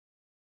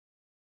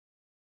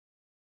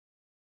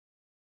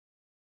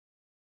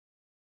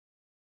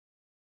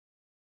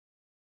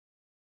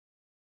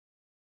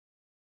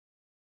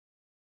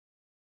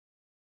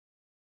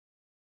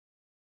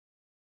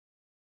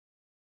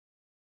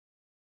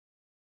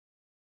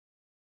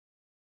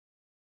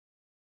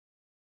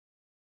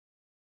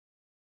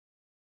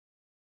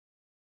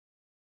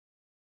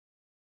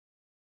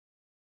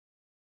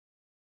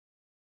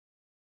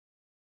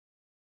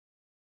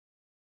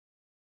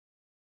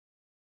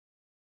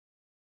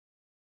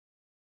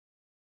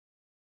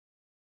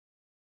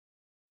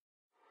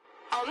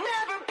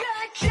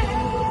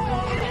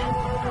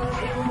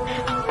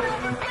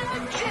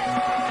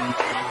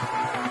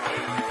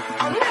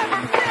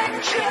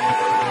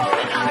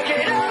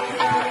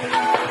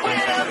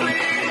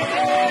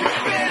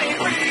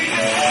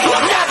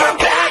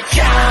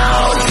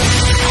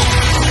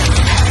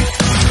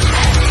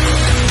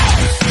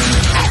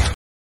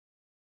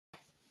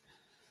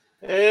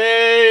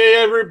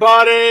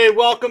everybody.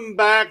 Welcome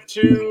back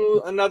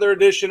to another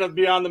edition of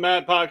Beyond the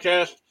Mat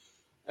podcast,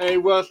 a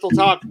Wrestle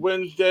Talk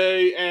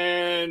Wednesday,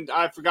 and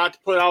I forgot to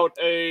put out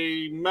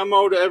a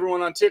memo to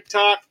everyone on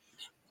TikTok.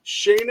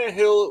 Shayna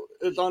Hill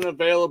is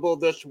unavailable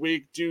this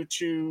week due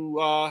to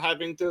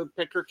having to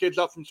pick her kids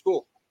up from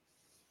school.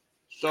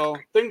 So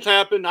things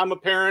happen. I'm a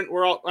parent.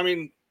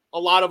 A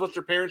lot of us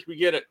are parents. We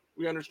get it.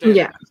 We understand.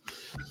 Yeah.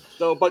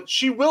 So, but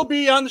she will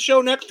be on the show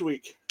next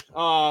week.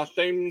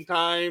 Same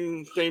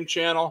time, same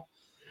channel.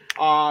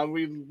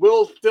 We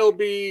will still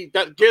be.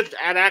 That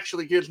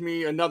actually gives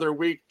me another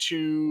week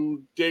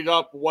to dig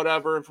up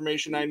whatever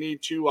information I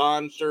need to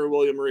on Sir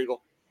William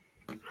Regal.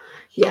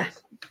 Yeah,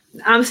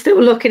 I'm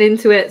still looking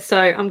into it, so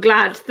I'm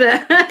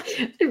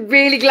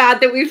really glad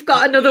that we've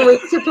got another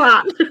week to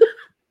plan.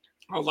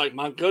 I was like,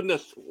 my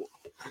goodness.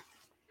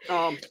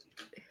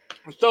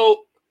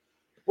 So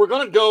we're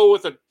gonna go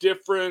with a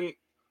different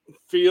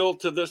feel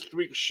to this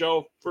week's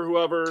show for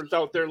whoever's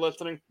out there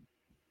listening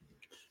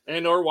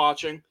and or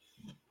watching.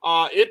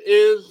 It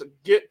is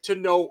get to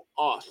know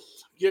us,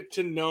 get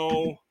to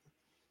know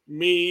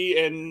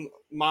me and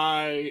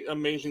my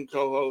amazing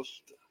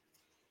co-host.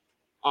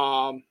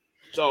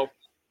 So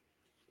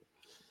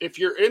if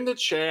you're in the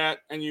chat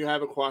and you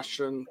have a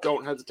question,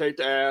 don't hesitate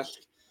to ask.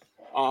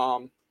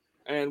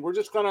 And we're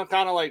just gonna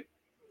kind of like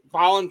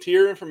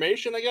volunteer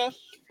information, I guess.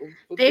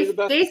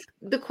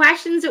 The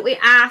questions that we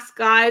ask,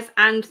 guys,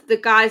 and the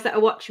guys that are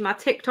watching my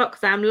TikTok,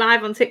 because I'm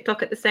live on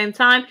TikTok at the same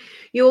time,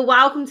 you're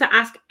welcome to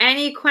ask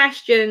any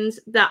questions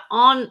that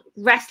aren't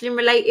wrestling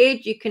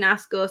related. You can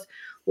ask us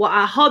what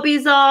our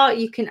hobbies are.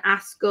 You can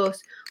ask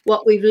us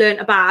what we've learned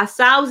about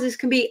ourselves. This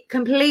can be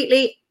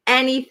completely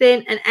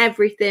anything and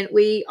everything.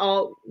 We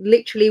are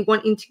literally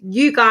wanting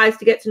you guys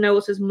to get to know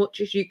us as much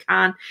as you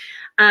can,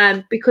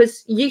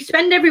 because you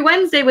spend every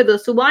Wednesday with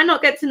us, so why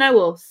not get to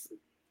know us?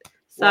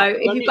 So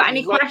if you've got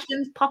any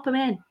questions, pop them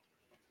in.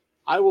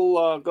 I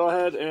will go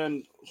ahead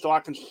and so I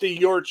can see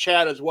your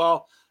chat as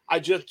well. I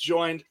just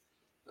joined.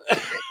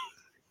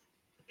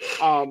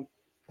 So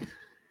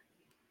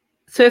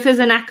if there's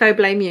an echo,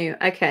 blame you.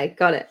 Okay,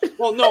 got it.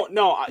 Well,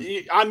 no,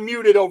 I'm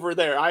muted over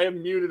there. I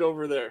am muted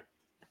over there.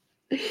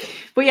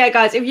 But yeah,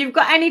 guys, if you've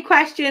got any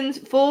questions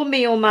for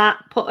me or Matt,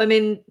 put them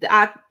in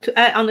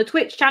on the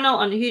Twitch channel,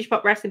 on the Huge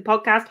Pop Wrestling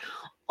Podcast,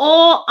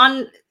 or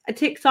on a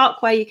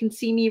TikTok where you can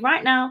see me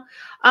right now.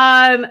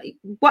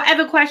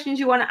 Whatever questions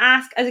you want to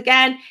ask, as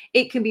again,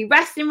 it can be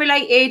wrestling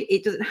related.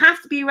 It doesn't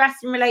have to be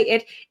wrestling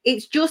related.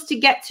 It's just to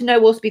get to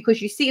know us,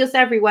 because you see us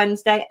every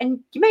Wednesday and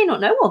you may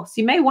not know us.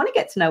 You may want to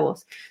get to know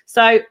us.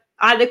 So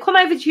either come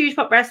over to Huge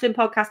Pop Wrestling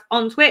Podcast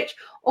on Twitch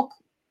or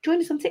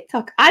join us on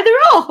TikTok. Either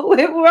or.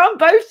 We're on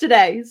both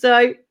today,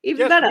 so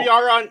even better.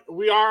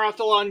 We are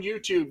also on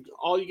YouTube.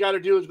 All you got to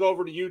do is go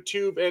over to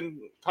YouTube and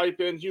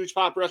type in Huge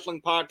Pop Wrestling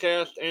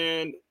Podcast,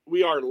 and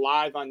we are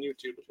live on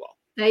YouTube as well.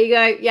 There you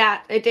go.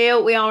 Yeah, a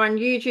deal. We are on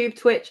YouTube,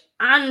 Twitch,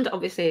 and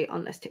obviously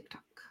on this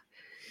TikTok.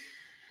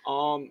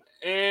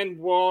 And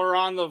we're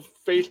on the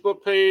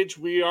Facebook page.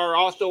 We are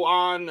also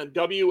on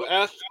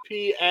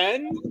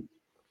WSPN.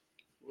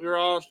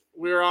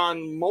 We're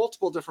on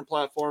multiple different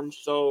platforms,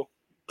 so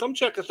come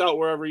check us out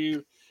wherever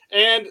you.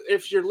 And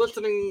if you're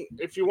listening,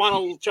 if you want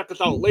to check us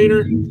out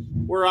later,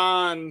 we're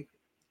on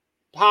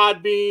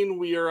Podbean.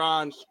 We are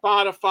on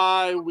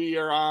Spotify. We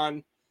are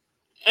on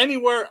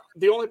anywhere.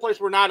 The only place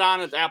we're not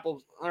on is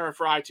Apple or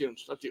for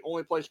iTunes. That's the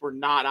only place we're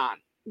not on.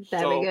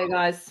 There we go,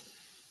 guys.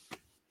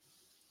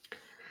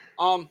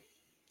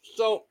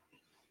 So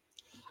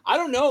I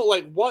don't know,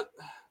 like what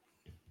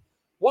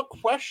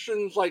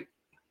questions, like.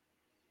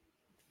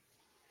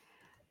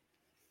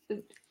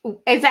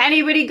 Is there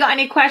anybody got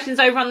any questions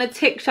over on the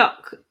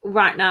TikTok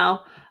right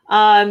now?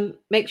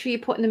 Make sure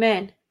you're putting them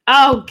in.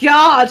 Oh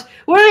God,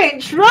 we're in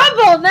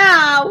trouble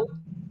now.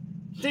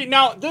 See,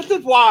 now this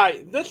is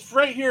why. This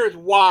right here is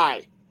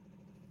why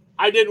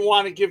I didn't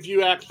want to give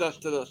you access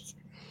to this.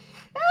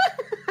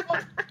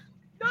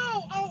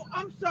 No,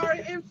 I'm sorry.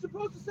 It was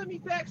supposed to send me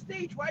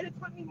backstage. Why did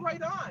it put me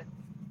right on?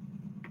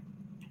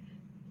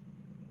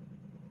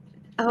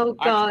 Oh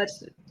God.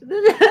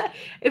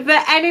 For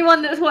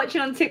anyone that's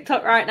watching on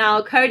TikTok right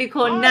now, Cody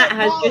Cornett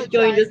has just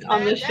joined us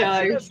on the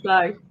show.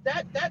 So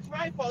that's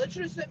my fault. It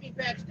should have sent me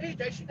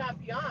backstage. I should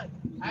not be on.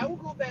 I will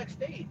go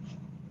backstage.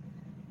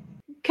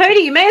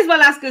 Cody, you may as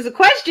well ask us a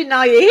question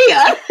now you're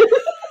here.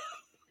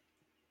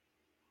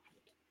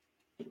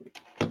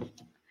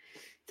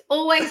 It's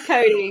always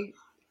Cody.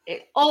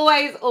 It's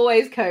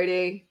always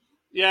Cody.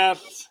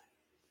 Yes.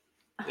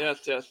 So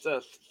here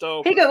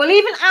you go. We'll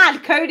even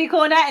add Cody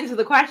Cornett into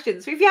the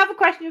questions. So if you have a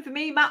question for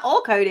me, Matt,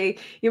 or Cody,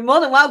 you're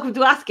more than welcome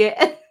to ask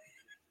it.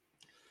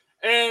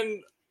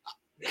 And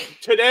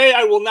today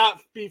I will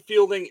not be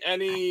fielding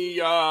any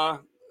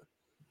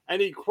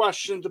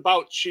questions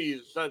about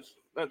cheese. That's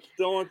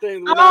the only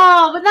thing. But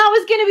that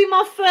was going to be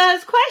my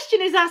first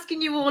question, is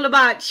asking you all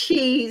about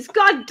cheese.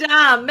 God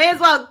damn. May as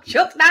well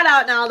chuck that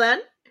out now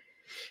then.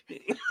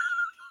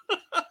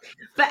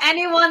 For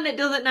anyone that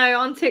doesn't know,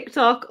 on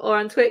TikTok or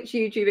on Twitch,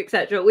 YouTube,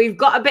 etc., we've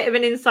got a bit of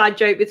an inside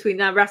joke between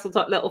our Wrestle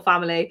Talk little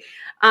family.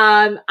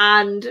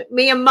 And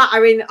me and Matt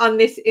are in on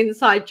this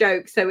inside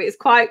joke, so it's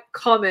quite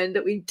common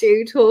that we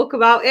do talk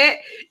about it.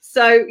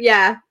 So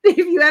yeah, if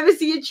you ever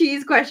see a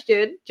cheese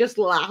question, just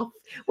laugh.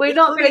 We're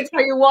not going to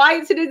tell you why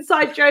it's an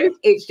inside joke.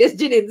 It's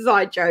just an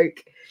inside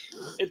joke.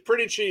 It's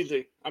pretty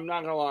cheesy. I'm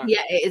not gonna lie.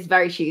 Yeah, it is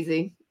very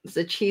cheesy. It's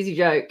a cheesy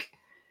joke.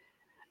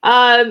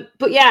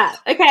 But yeah,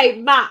 okay,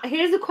 Matt,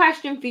 here's a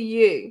question for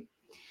you.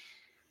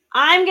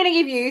 I'm going to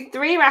give you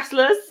 3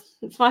 wrestlers.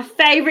 It's my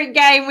favorite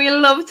game we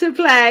love to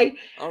play.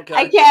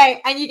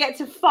 Okay, and you get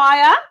to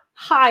fire,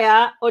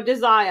 hire, or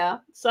desire.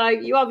 So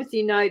you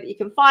obviously know that you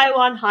can fire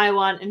one, hire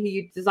one, and who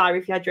you desire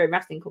if you had your own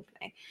wrestling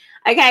company.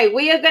 Okay,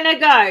 we are going to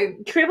go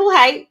Triple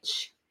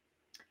H,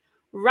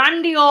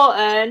 Randy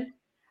Orton,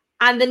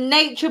 and the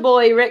Nature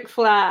Boy Ric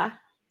Flair.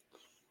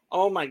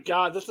 Oh my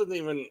God, this isn't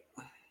even.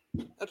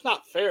 That's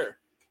not fair.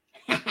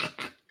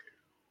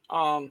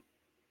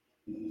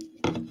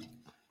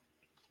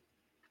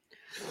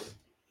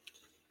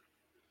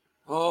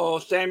 Oh,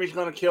 Sammy's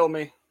gonna kill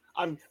me.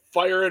 I'm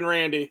firing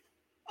Randy.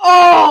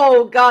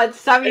 Oh God,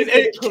 Sammy's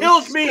it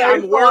kills me.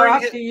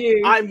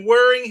 So I'm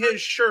wearing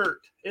his shirt.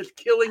 It's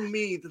killing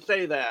me to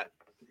say that.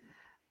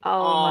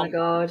 Oh my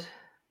God.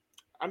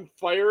 I'm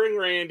firing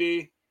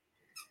Randy.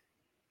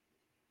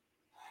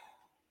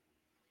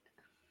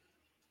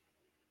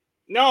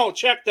 No,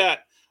 check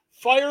that.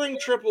 Firing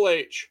Triple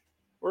H.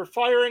 We're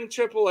firing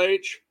Triple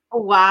H.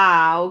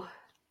 Wow.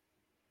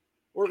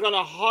 We're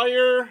gonna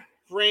hire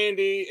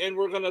Randy, and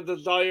we're gonna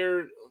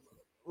desire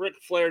Ric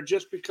Flair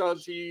just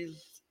because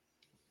he's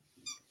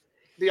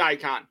the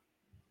icon.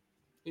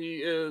 He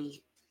is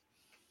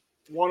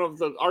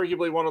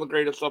arguably one of the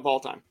greatest of all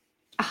time.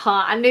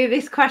 I knew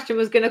this question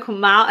was going to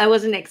come out. I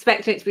wasn't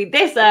expecting it to be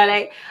this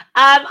early.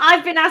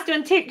 I've been asked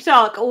on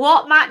TikTok,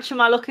 what match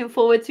am I looking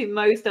forward to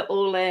most at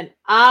All In?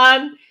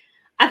 I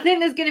think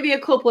there's going to be a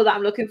couple that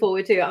I'm looking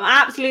forward to. I'm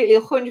absolutely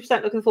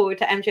 100% looking forward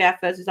to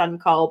MJF versus Adam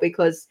Cole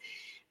because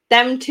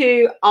them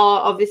two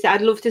are obviously,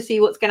 I'd love to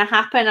see what's going to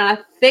happen. And I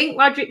think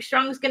Roderick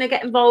Strong's going to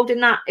get involved in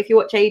that. If you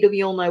watch AEW,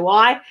 you'll know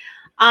why.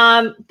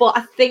 But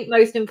I think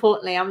most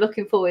importantly, I'm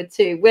looking forward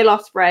to Will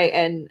Ospreay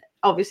and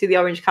obviously the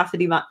Orange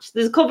Cassidy match.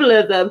 There's a couple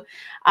of them.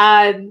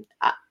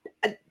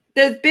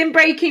 There's been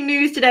breaking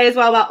news today as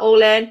well about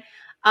All In.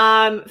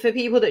 For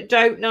people that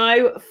don't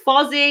know,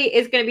 Fozzy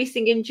is going to be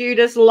singing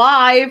Judas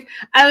live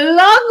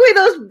along with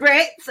us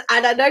Brits.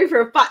 And I know for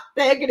a fact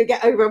they're going to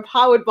get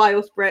overpowered by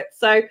us Brits.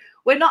 So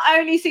we're not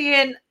only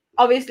seeing,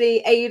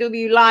 obviously,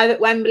 AEW live at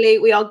Wembley,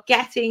 we are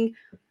getting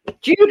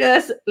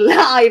Judas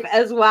live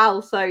as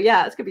well. So,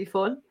 yeah, it's going to be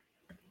fun.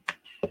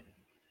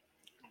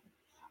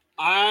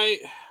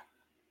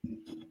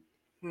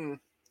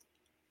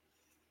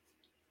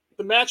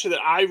 The match that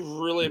I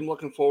really am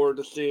looking forward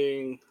to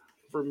seeing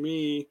for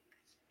me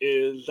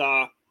is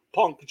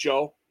Punk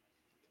Joe.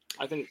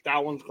 I think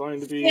that one's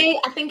going to be...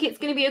 I think it's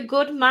going to be a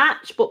good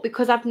match, but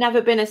because I've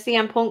never been a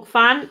CM Punk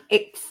fan,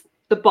 it's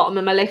the bottom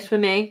of my list for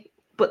me.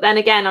 But then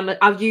again,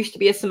 I used to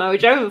be a Samoa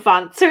Joe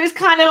fan, so it's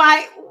kind of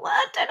like, well,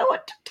 I don't know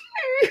what to do.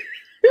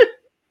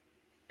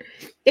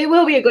 It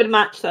will be a good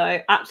match,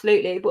 though,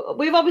 absolutely. But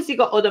we've obviously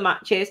got other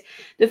matches.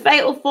 The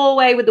Fatal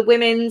 4-Way with the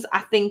women's, I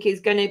think, is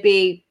going to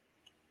be...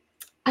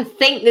 I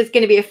think there's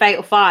going to be a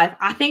Fatal 5.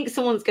 I think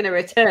someone's going to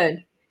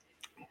return.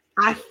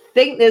 I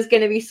think there's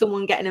going to be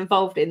someone getting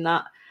involved in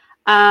that.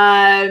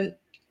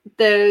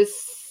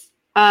 There's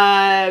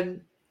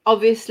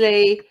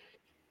obviously...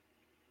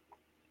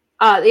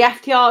 the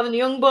FTR and the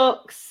Young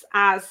Bucks,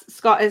 as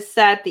Scott has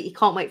said, that you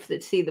can't wait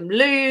to see them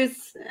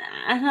lose.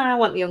 I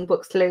want the Young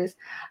Bucks to lose.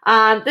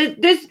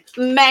 There's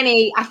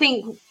many. I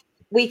think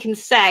we can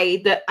say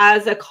that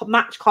as a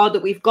match card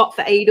that we've got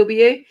for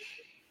AEW,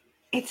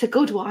 it's a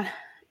good one.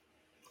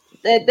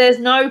 There's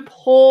no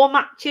poor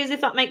matches,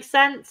 if that makes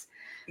sense.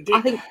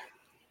 I think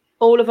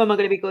all of them are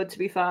going to be good, to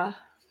be fair.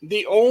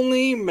 The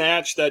only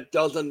match that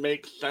doesn't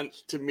make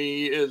sense to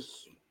me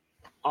is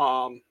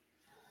the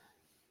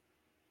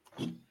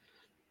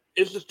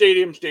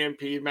Stadium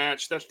Stampede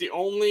match. That's the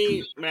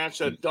only match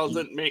that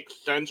doesn't make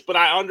sense, but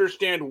I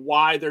understand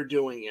why they're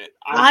doing it.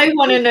 I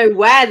want to know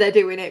where they're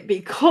doing it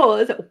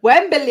because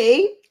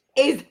Wembley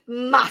is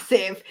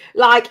massive.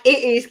 Like,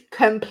 it is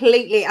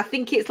completely, I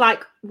think it's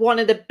like one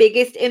of the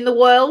biggest in the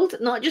world,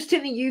 not just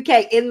in the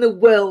UK, in the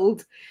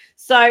world.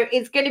 So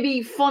it's going to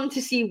be fun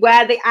to see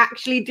where they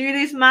actually do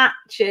this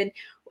match and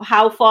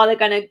how far they're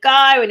going to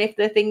go and if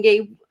they're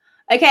thinking.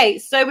 Okay,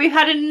 so we've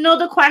had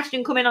another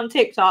question come in on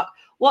TikTok.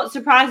 What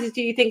surprises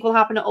do you think will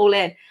happen at All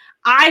In?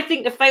 I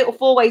think the Fatal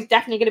 4-Way is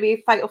definitely going to be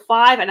a Fatal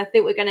 5, and I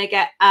think we're going to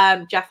get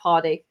Jeff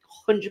Hardy,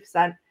 100%.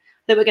 I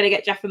think we're going to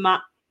get Jeff and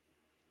Matt,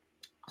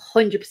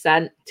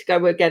 100%, to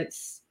go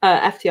against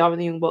FTR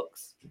and the Young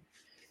Bucks.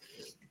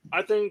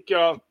 I think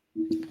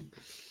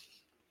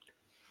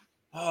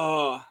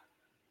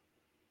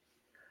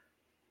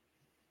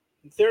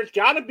there's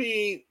got to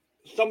be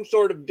some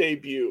sort of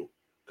debut,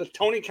 because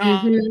Tony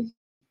Khan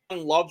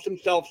loves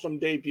himself some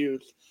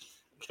debuts.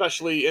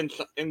 Especially in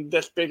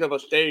this big of a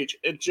stage,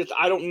 it's just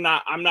I'm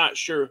not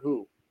sure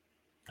who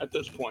at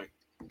this point.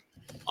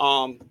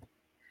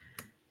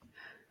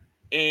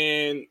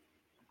 And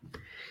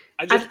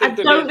I don't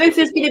know if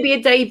there's going to be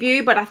a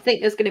debut, but I think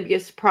there's going to be a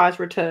surprise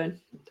return.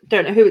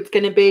 Don't know who it's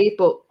going to be,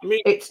 but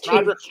it's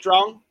Roderick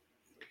Strong.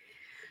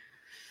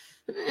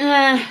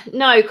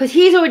 No, because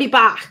he's already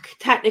back.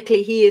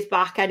 Technically, he is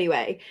back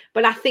anyway.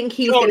 But I think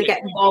he's going to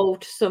get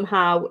involved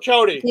somehow.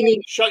 Cody,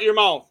 shut your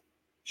mouth.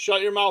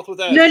 Shut your mouth with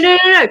Edge. No.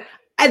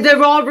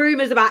 There are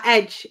rumors about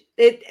Edge.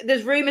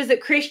 There's rumors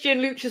that Christian,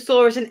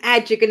 Luchasaurus, and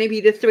Edge are going to be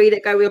the three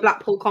that go with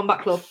Blackpool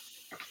Combat Club.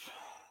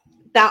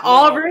 There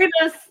are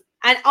rumors.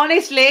 And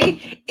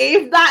honestly,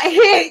 if that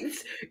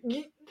hits,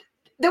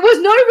 there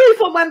was no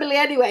roof on Wembley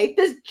anyway.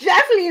 There's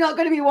definitely not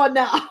going to be one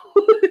now.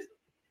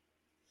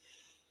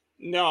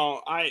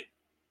 No,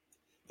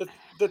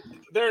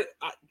 there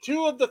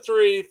two of the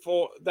three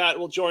that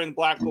will join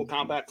Blackpool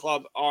Combat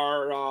Club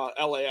are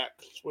LAX,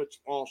 which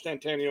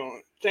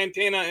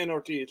Santana and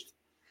Ortiz.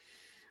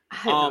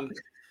 I'll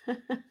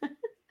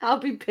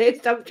be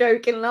pissed. I'm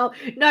joking. No,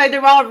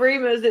 there are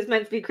rumors it's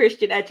meant to be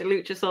Christian, Edge, and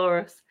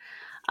Luchasaurus.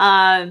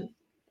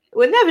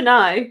 We'll never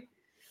know.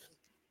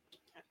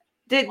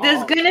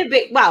 There's going to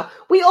be... Well,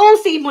 we all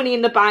seen Money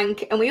in the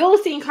Bank and we all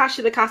seen Clash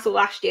of the Castle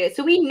last year.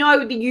 So we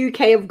know the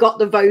UK have got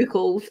the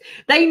vocals.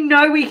 They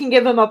know we can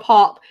give them a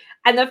pop.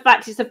 And the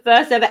fact it's the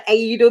first ever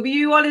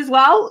AEW one as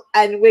well.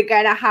 And we're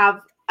going to have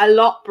a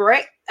lot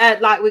Brit.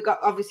 We've got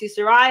obviously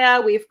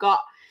Saraya. We've got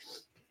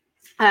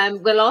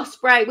Will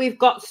Ospreay. We've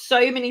got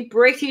so many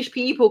British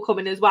people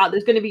coming as well.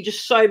 There's going to be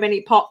just so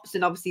many pops.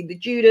 And obviously the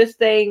Judas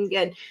thing.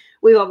 And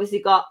we've obviously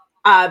got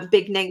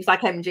big names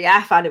like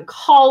MJF, Adam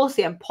Cole,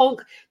 CM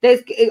Punk.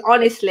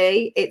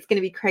 Honestly, it's going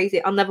to be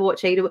crazy. I'll never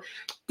watch AEW.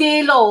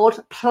 Dear Lord,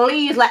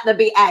 please let there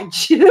be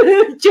Edge.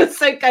 Just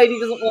so Cody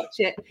doesn't watch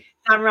it.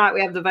 I'm right,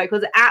 we have the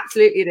vocals.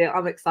 Absolutely do.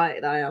 I'm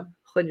excited. I am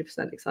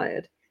 100%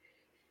 excited.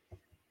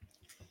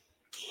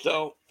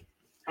 So,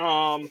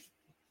 we'll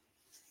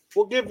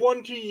give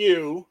one to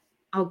you.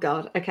 Oh,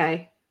 God.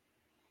 Okay.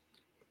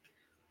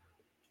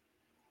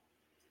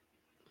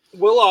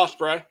 Will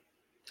Ospreay.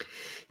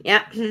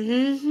 Yeah.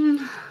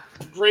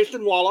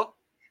 Grayson Waller.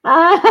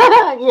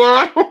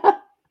 Yeah.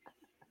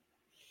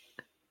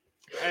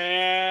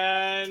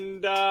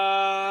 And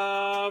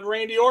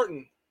Randy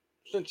Orton,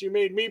 since you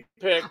made me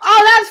pick.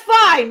 Oh,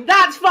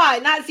 that's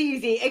fine. That's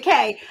easy.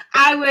 Okay.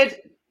 I would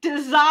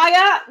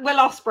desire Will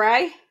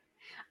Ospreay.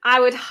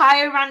 I would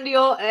hire Randy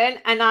Orton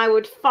and I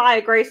would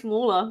fire Grayson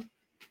Waller.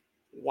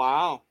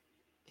 Wow.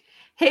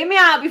 Hear me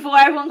out before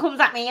everyone comes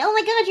at me. Oh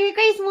my God, you're a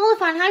Grayson Waller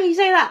fan. How do you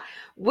say that?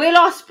 Will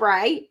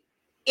Ospreay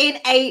in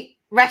a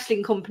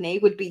wrestling company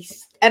would be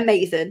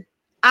amazing.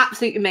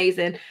 Absolutely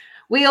amazing.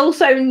 We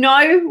also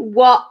know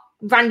what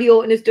Randy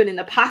Orton has done in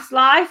the past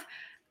life.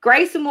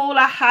 Grayson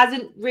Waller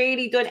hasn't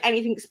really done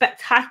anything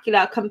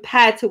spectacular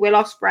compared to Will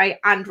Ospreay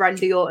and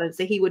Randy Orton,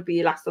 so he would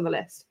be last on the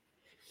list.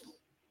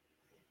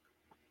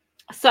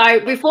 So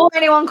before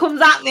anyone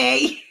comes at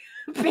me,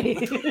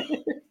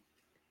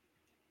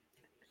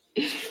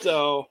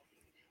 so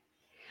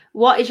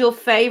what is your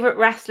favorite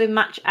wrestling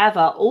match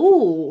ever?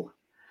 Ooh.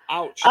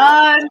 Ouch.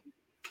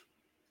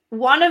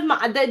 One of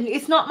my,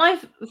 it's not my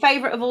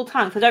favorite of all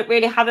time because I don't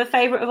really have a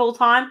favorite of all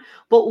time,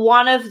 but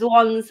one of the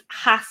ones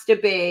has to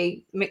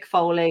be Mick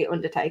Foley,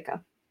 Undertaker.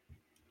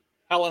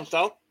 Hell in a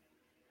Cell?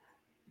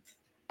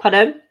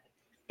 Pardon?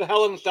 The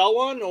Hell in a Cell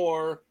one,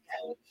 or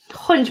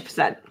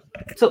 100%.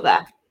 It's up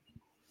there.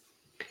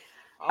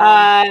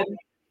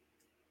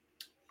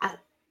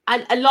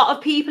 And a lot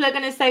of people are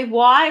going to say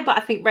why, but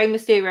I think Rey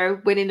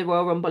Mysterio winning the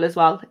Royal Rumble as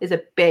well is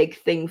a big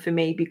thing for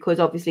me because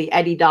obviously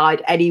Eddie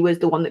died. Eddie was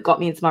the one that got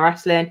me into my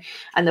wrestling.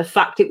 And the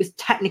fact it was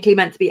technically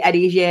meant to be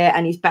Eddie's year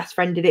and his best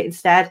friend did it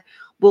instead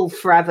will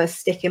forever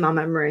stick in my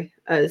memory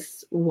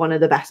as one of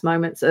the best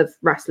moments of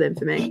wrestling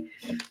for me.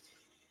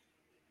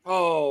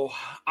 Oh,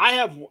 I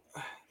have...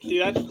 See,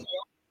 that's... You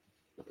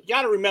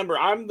got to remember,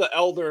 I'm the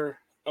elder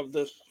of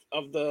this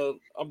of the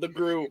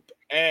group.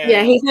 And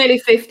yeah, he's nearly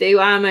 50.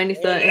 Well, I'm only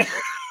 30.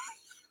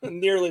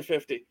 Nearly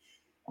 50.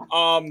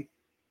 Oh,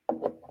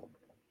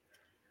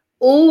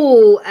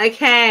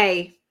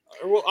 okay.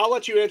 Well, I'll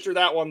let you answer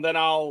that one, then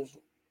I'll give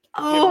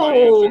my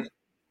answer.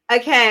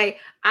 Okay.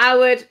 I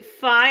would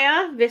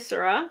fire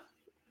Viscera.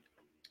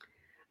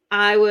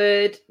 I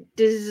would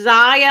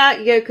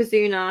desire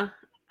Yokozuna,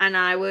 and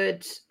I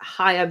would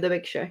hire the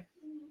Big Show.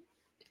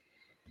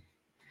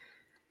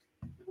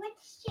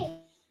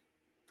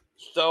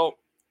 So,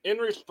 in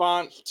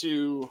response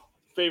to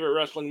favorite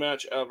wrestling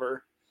match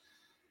ever,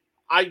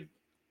 I've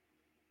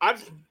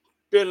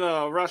been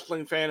a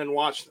wrestling fan and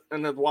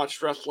have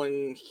watched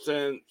wrestling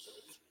since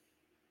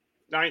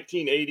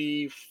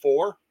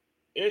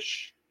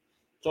 1984-ish.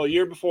 So a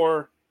year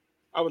before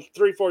I was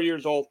 3-4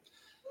 years old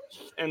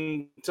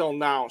until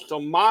now. So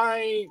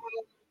my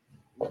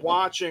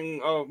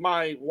viewership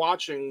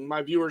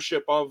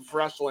of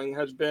wrestling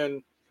has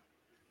been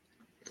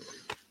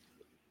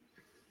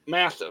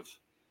massive.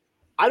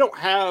 I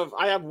have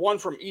one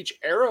from each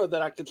era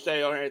that I could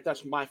say, all right,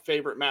 that's my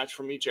favorite match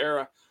from each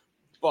era.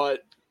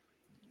 But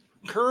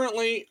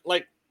currently,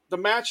 like, the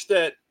match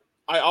that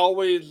I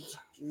always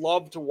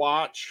love to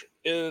watch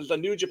is a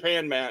New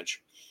Japan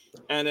match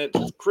and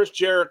it's Chris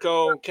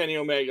Jericho, Kenny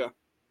Omega.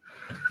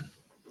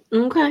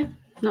 Okay,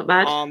 not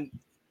bad.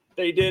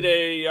 They did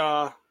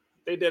a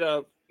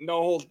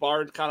no holds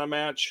barred kind of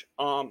match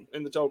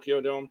in the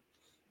Tokyo Dome.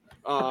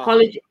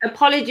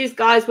 Apologies,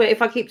 guys, but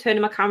if I keep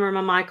turning my camera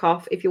and my mic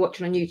off, if you're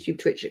watching on YouTube,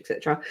 Twitch,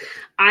 etc.,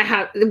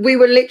 we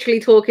were literally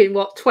talking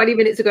 20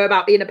 minutes ago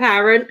about being a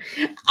parent.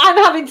 I'm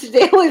having to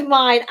deal with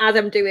mine as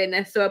I'm doing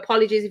this, so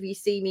apologies if you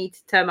see me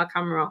to turn my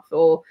camera off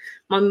or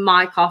my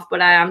mic off,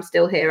 but I am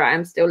still here, I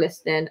am still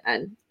listening,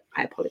 and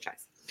I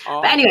apologize.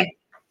 But anyway,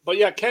 but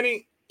yeah,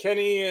 Kenny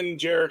and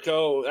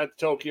Jericho at the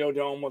Tokyo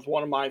Dome was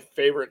one of my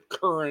favorite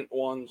current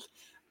ones.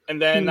 And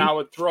then I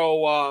would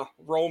throw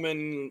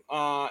Roman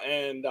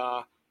and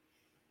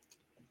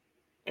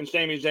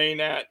Sami Zayn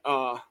at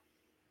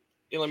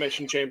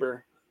Elimination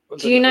Chamber.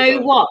 Do you know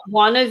what?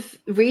 If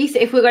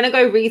we're going to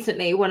go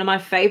recently, one of my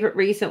favorite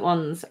recent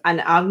ones, and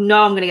I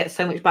know I'm going to get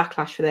so much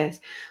backlash for this,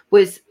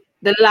 was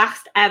the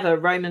last ever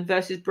Roman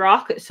versus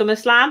Brock at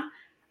SummerSlam.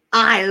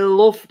 I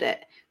loved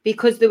it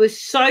because there was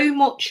so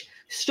much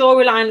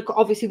storyline,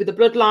 obviously with the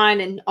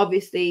bloodline and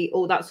obviously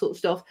all that sort of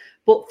stuff.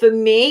 But for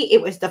me, it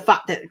was the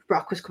fact that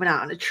Brock was coming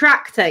out on a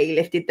tractor. He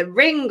lifted the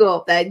ring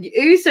up. Then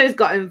Usos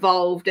got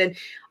involved, and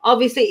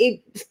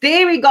obviously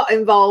Theory got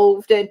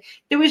involved, and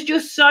there was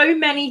just so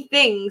many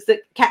things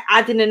that kept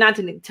adding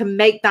to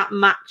make that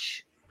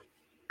match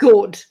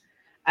good.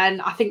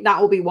 And I think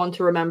that will be one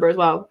to remember as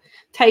well.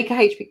 Taker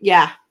HP,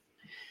 yeah.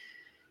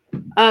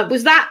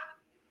 Was that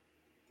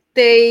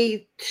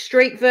the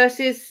Streak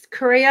versus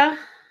Korea?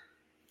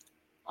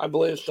 I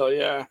believe so,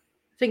 yeah.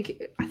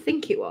 I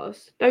think it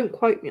was. Don't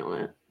quote me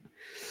on it.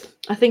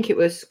 I think it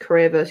was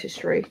Korea versus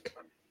Streak.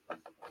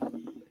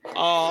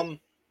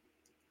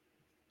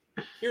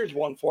 Here's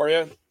one for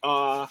you.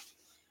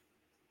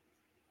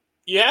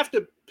 You have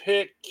to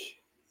pick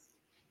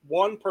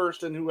one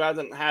person who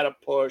hasn't had a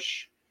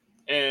push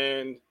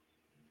and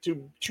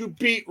to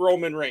beat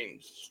Roman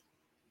Reigns.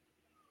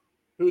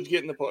 Who's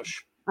getting the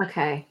push?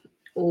 Okay.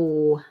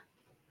 Oh.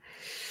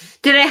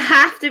 Do they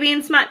have to be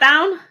in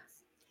SmackDown?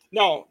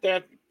 No, they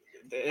have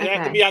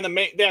to be on the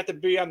main. They have to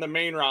be on the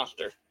main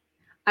roster.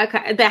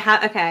 Okay,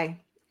 okay.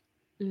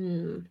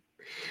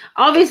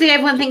 Obviously,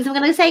 everyone thinks I'm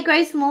going to say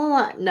Grace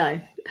Moore. No,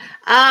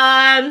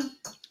 I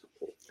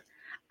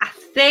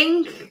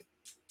think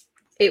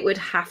it would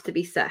have to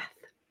be Seth.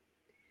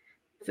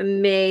 For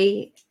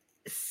me,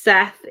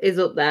 Seth is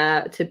up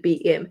there to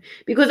beat him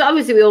because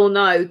obviously we all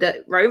know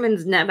that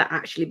Roman's never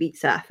actually beat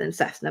Seth, and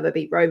Seth's never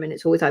beat Roman.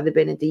 It's always either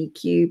been a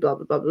DQ, blah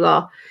blah blah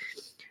blah.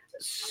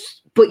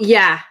 But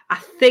yeah, I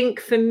think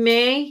for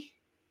me,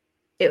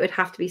 it would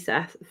have to be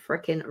Seth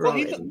freaking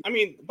Rollins.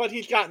 But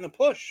he's gotten the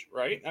push,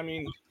 right? I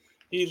mean,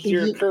 he's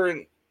your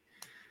current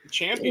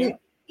champion.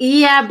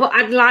 Yeah, but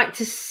I'd like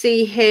to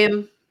see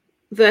him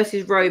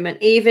versus Roman,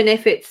 even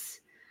if it's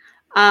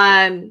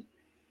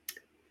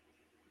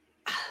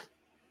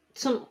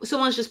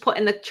someone's just put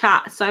in the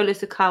chat, Solo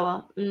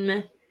Sikoa.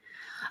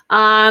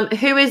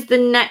 Who is the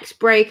next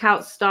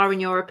breakout star in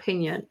your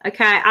opinion?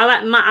 Okay, I'll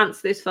let Matt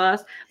answer this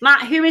first.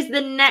 Matt, who is the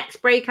next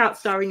breakout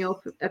star in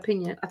your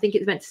opinion? I think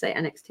it's meant to say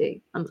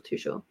NXT. I'm not too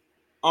sure.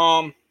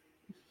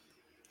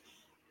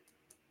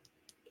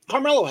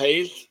 Carmelo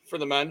Hayes for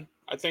the men.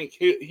 I think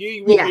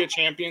he will be a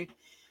champion.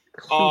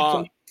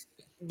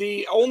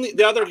 The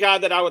other guy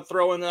that I would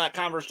throw into that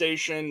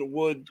conversation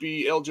would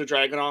be Ilja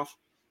Dragunov.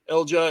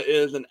 Ilja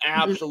is an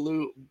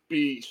absolute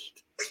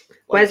beast.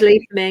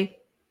 Wesley for me.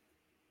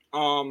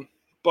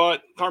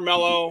 But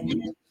Carmelo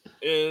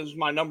is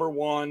my number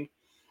one.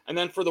 And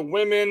then for the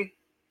women,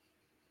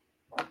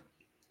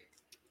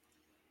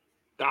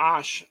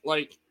 gosh,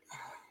 like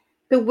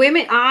the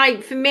women, I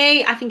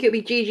think it would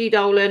be Gigi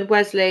Dolan,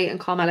 Wesley, and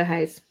Carmelo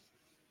Hayes.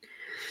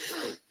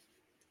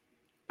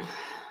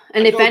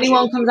 And if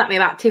anyone comes at me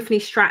about Tiffany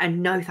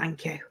Stratton, no,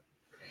 thank you.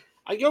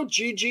 I go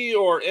Gigi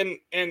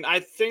and I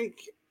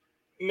think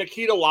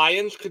Nikita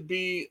Lyons could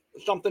be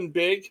something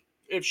big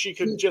if she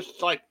could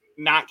just like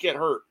not get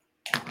hurt.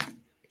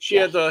 She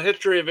has a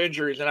history of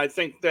injuries, and I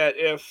think that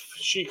if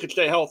she could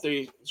stay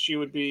healthy, she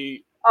would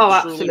be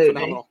truly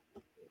phenomenal.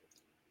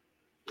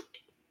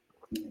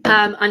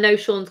 I know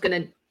Sean's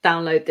going to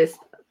download this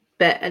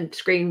bit and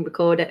screen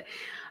record it.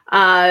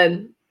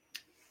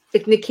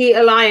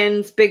 Nikita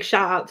Lyons, big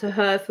shout out to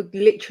her for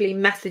literally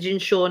messaging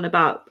Sean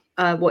about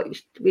what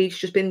we've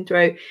just been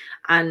through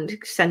and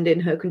sending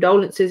her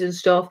condolences and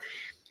stuff.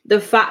 The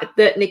fact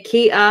that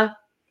Nikita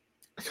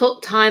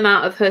took time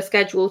out of her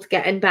schedule to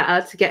get in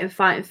better, to get in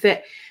fighting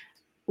fit,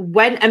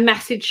 went and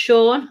messaged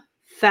Sean,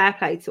 fair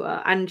play to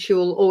her, and she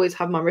will always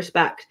have my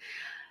respect.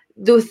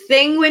 The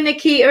thing with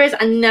Nikita is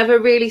I never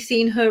really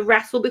seen her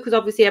wrestle because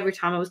obviously every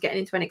time I was getting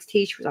into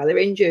NXT, she was either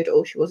injured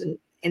or she wasn't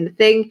in the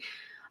thing.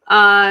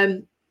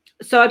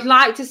 So I'd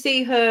like to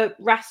see her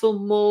wrestle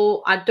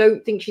more. I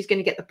don't think she's going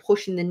to get the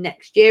push in the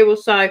next year or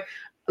so,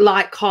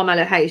 like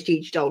Carmelo Hayes,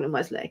 Gigi Dolan,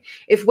 Wesley.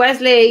 If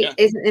Wesley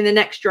isn't in the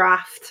next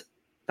draft,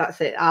 that's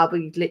it. I'll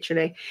be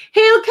literally.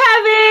 Heel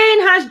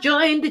Kevin has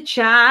joined the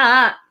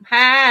chat.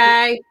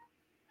 Hey,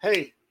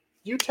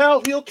 you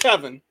tell Heel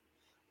Kevin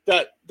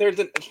that there's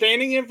a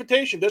standing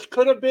invitation. This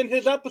could have been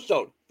his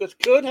episode. You're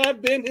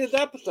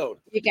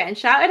getting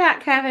shouted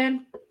at,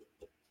 Kevin.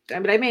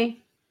 Don't blame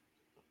me.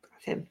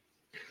 That's him.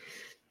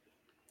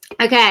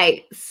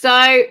 Okay,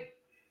 so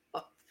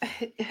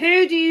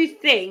who do you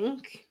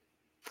think,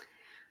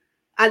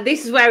 and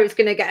this is where it's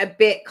going to get a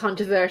bit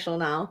controversial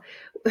now,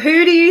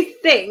 who do you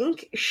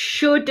think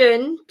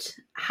shouldn't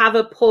have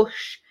a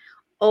push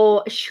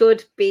or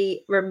should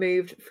be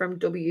removed from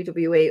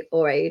WWE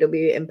or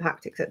AEW,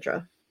 Impact,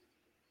 etc.?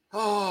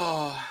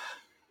 Oh,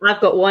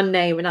 I've got one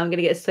name and I'm going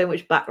to get so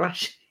much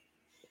backlash.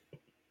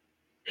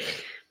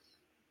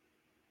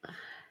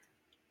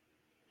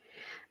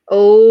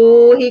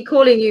 Oh, he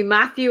calling you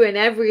Matthew and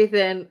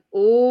everything.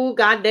 Oh,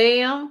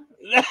 goddamn.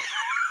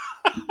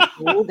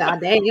 Oh,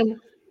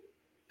 goddamn.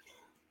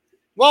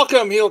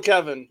 welcome, Heel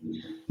Kevin.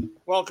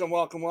 Welcome.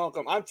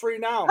 I'm free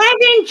now.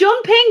 Kevin,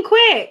 jump in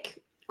quick.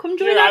 Come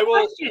join Here, our I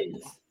will-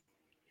 questions. Do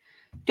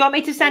you want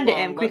me to send Hold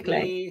it on, in let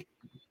quickly? me-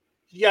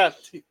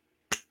 Yes.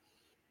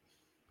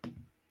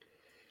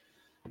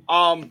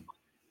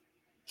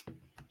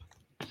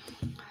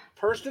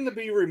 Person to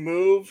be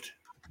removed.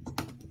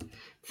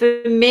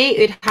 For me,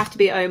 it'd have to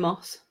be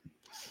Omos.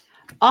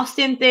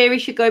 Austin Theory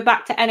should go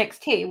back to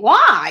NXT.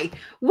 Why?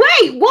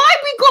 Wait, why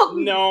we got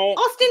No.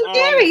 Austin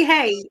Theory?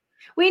 Hey,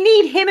 we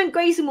need him and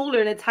Grayson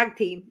Waller in a tag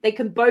team. They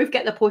can both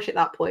get the push at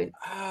that point.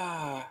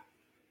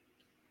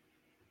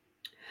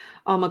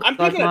 Oh my god! I'm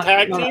picking a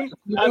tag team.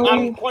 No.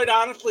 I'm quite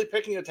honestly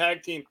picking a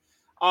tag team.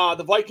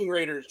 The Viking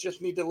Raiders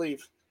just need to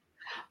leave.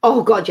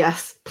 Oh god,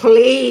 yes,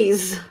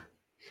 please.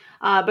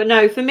 But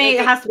no, for me,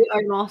 it has to be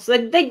Omos.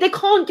 They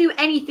can't do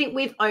anything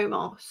with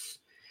Omos.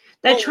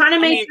 They're trying to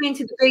make him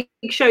into the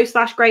Big Show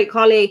 / Great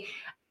Khali,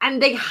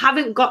 and they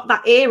haven't got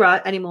that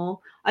era anymore.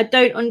 I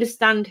don't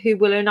understand who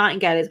Willow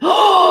Nightingale is.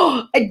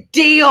 Oh, a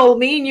deal.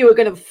 Me and you are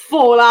going to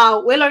fall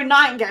out. Willow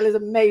Nightingale is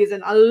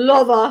amazing. I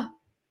love her.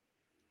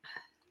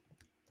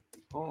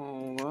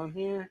 Hold on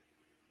here.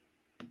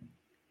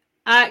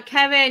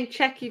 Kevin,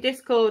 check your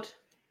Discord.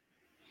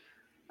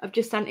 I've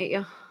just sent it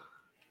you.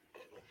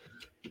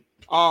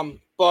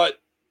 But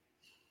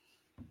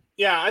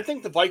yeah, I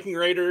think the Viking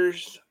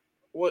Raiders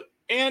would,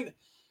 and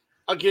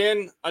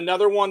again,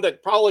 another one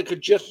that probably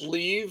could just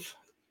leave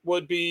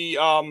would be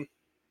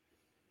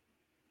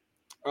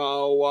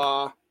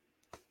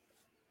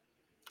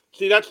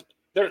see,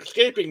 they're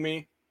escaping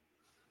me.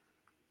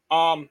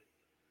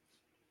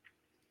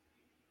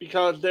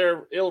 Because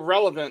they're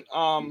irrelevant.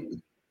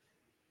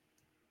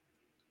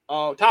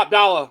 Top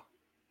Dollar.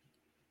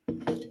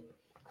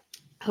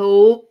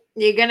 Oh,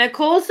 you're gonna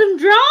cause some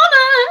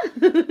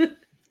drama.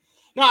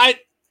 No,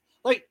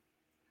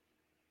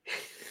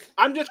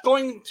 I'm just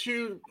going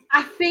to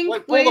I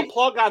think pull the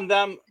plug on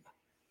them.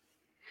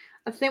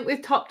 I think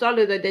with Top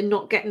Dollar though, they're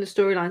not getting the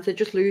storylines, they're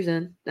just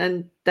losing.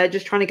 And they're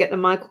just trying to get the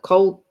Michael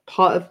Cole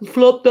part of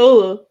Flop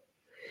Dollar.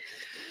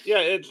 Yeah,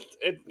 it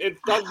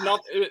does not.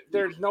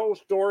 There's no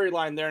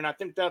storyline there, and I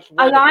think that's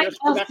I where like the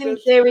disconnect Austin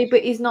is. Theory,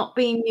 but he's not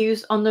being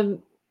used on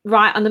the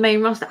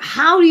main roster.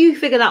 How do you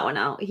figure that one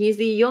out? He's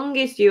the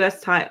youngest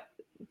US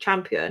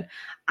champion,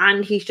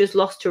 and he's just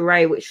lost to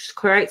Ray, which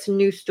creates a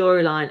new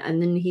storyline, and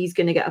then he's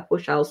going to get a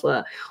push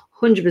elsewhere.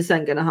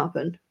 100% going to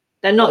happen.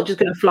 They're not just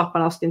going to flop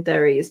on Austin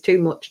Theory. It's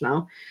too much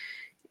now.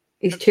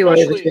 He's too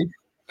over.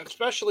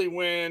 Especially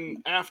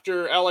when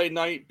after LA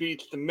Knight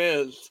beats The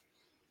Miz,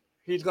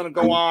 he's going to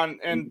go on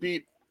and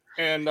beat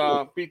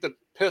the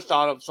piss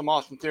out of some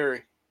Austin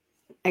Theory.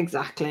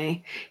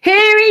 Exactly.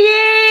 Here he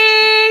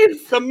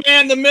is. The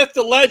man, the myth,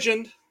 the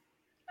legend.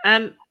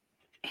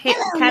 Hit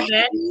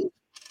Kevin.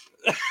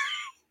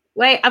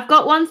 Wait, I've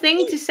got one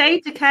thing to say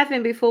to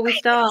Kevin before we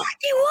start.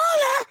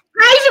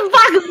 Grayson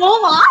fucking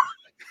Waller.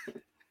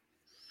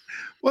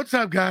 What's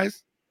up,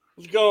 guys?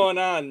 What's going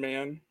on,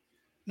 man?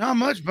 Not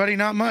much, buddy.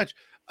 Not much.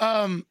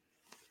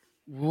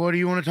 What do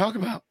you want to talk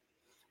about?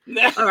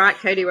 All right,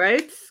 Cody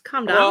Rhodes,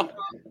 calm down. Well,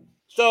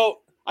 so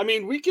I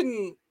mean, we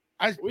can.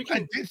 I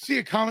did see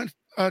a comment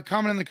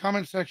in the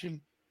comment section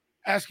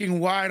asking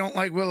why I don't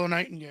like Willow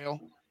Nightingale.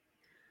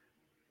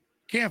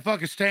 Can't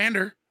fucking stand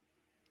her.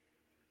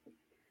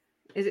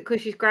 Is it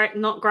because she's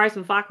not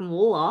Grayson fucking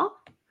Waller?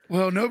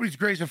 Well, nobody's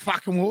Grayson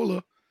fucking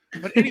Waller.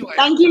 But anyway.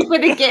 Thank you for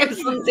the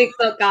gifts on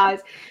TikTok, guys.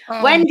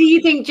 When do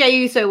you think Jey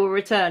Uso will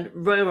return?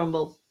 Royal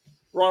Rumble.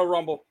 Royal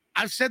Rumble.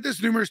 I've said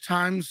this numerous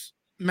times.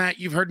 Matt,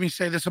 you've heard me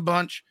say this a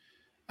bunch.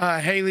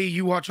 Haley,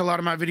 you watch a lot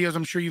of my videos.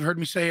 I'm sure you've heard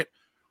me say it.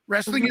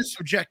 Wrestling is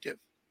subjective.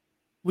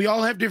 We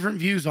all have different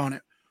views on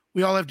it.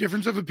 We all have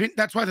difference of opinion.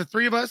 That's why the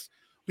three of us,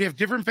 we have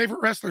different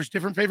favorite wrestlers,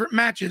 different favorite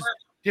matches,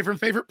 different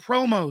favorite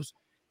promos.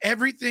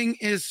 Everything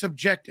is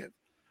subjective.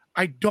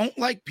 I don't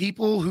like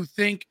people who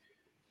think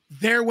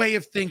their way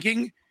of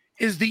thinking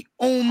is the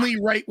only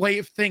right way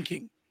of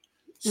thinking.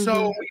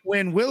 So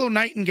when Willow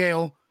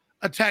Nightingale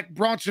attacked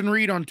Bronson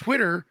Reed on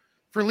Twitter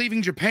for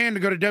leaving Japan to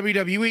go to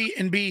WWE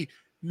and be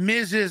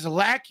Mrs.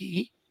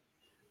 Lackey,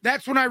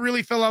 that's when I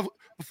really fell off.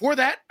 Before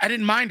that, I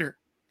didn't mind her.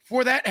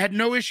 Before that, I had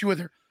no issue with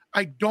her.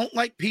 I don't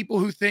like people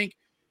who think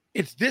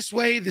it's this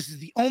way, this is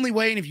the only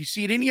way, and if you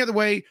see it any other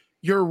way,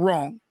 you're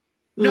wrong.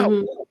 No,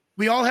 Mhm.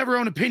 we all have our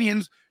own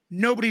opinions.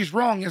 Nobody's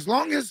wrong. As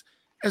long as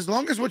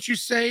what you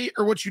say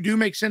or what you do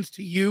makes sense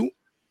to you,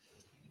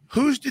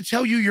 who's to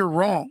tell you you're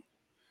wrong?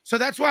 So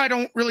that's why I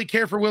don't really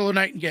care for Willow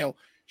Nightingale.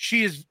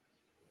 She is,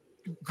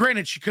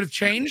 granted, she could have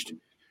changed.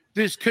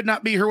 This could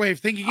not be her way of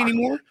thinking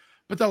anymore.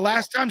 But the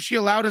last time she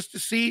allowed us to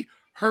see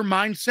her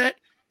mindset,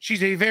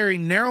 she's a very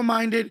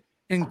narrow-minded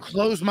and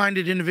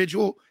closed-minded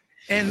individual.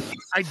 And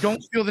I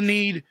don't feel the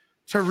need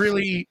to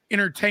really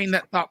entertain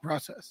that thought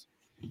process.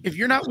 If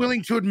you're not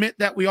willing to admit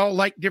that we all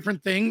like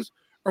different things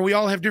or we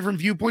all have different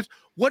viewpoints,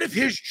 what if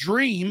his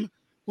dream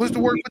was to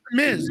work with The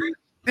Miz?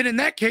 Then in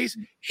that case,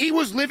 he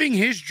was living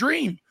his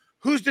dream.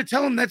 Who's to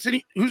tell him that's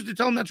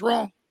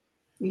wrong?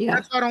 Yeah.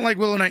 That's why I don't like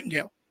Willow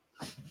Nightingale.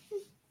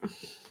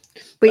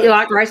 But you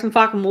like Grayson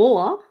fucking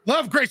Waller.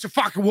 Love Grayson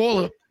fucking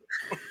Waller.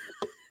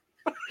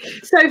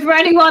 So for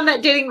anyone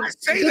that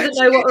doesn't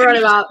know what we're on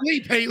about.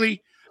 Sleep,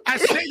 Haley. I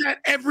say that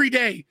every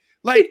day.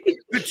 Like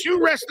the two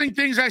wrestling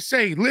things I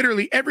say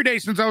literally every day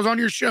since I was on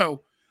your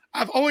show,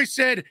 I've always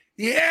said,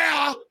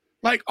 yeah,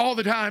 like all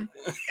the time.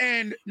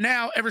 And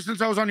now, ever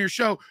since I was on your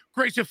show,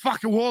 Grayson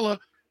fucking Waller,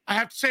 I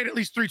have to say it at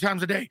least 3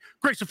 times a day.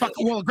 Grayson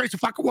fucking Waller, Grayson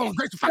fucking Waller,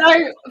 Grayson fucking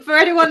Waller. So for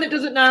anyone that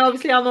doesn't know,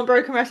 obviously I'm on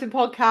Broken Wrestling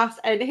Podcast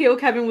and Heel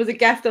Kevin was a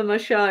guest on my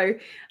show.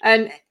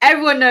 And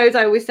everyone knows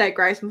I always say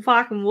Grayson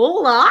fucking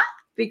Waller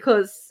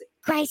because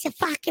Grayson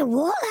fucking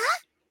Waller.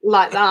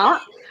 like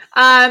that.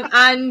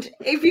 And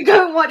if you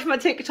go and watch my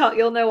TikTok,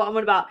 you'll know what I'm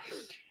on about.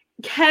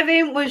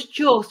 Kevin was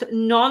just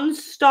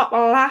non-stop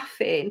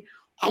laughing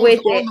I was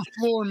with on it. the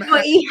floor, man.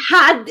 But he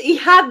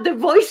had the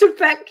voice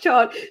effect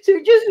on, so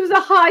it just was a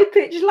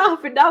high-pitched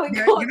laugh, and now it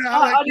Yeah, got you know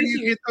how like, when you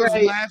honestly get those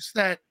great. laughs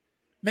that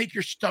make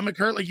your stomach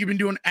hurt, like you've been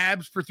doing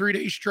abs for 3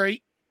 days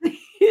straight?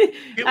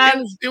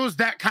 It was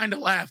that kind of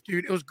laugh,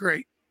 dude. It was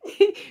great.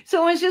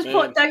 Someone's just Man.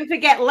 put, don't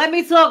forget, let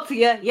me talk to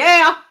you.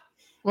 Yeah.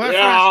 Well,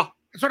 Yeah.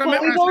 that's what I But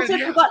meant we've when I also said,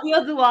 yeah. forgot the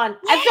other one.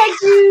 And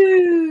thank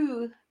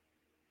you.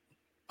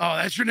 Oh,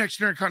 that's your next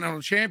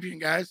Intercontinental Champion,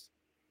 guys.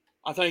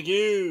 I thank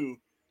you.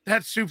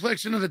 That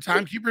suplex into the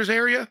timekeeper's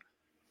area.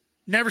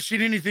 Never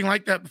seen anything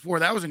like that before.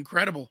 That was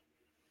incredible.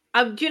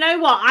 Do you know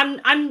what?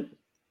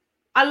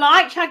 I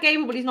like Chad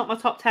Gable, but he's not my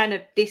top 10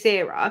 of this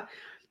era.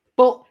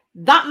 But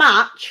that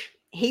match,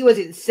 he was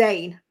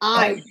insane.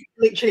 I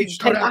literally he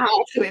take showed my up. hat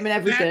off to him and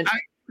everything.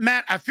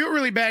 Matt, I feel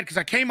really bad because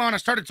I came on, I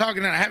started talking,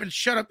 and I haven't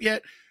shut up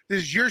yet.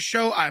 This is your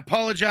show. I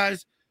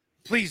apologize.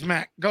 Please,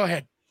 Matt, go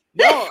ahead.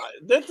 No,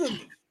 this is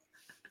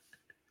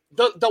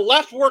the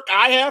less work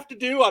I have to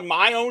do on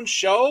my own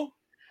show.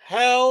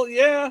 Hell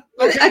yeah.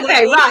 Okay,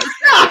 right.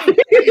 Stop.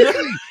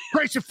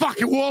 Grayson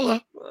fucking Waller.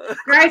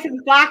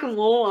 Grayson fucking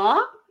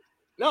Waller.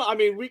 No, I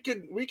mean we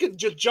could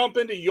just jump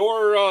into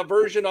your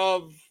version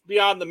of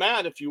Beyond the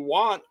Mat if you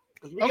want.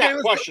 'Cause we Okay, got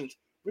let's questions.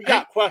 We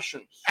got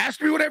questions.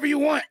 Ask me whatever you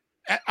want.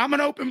 I'm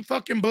an open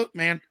fucking book,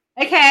 man.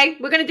 Okay,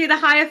 we're going to do the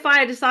higher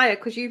fire desire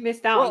because you've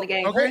missed out on the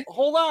game. okay.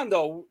 Hold on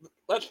though.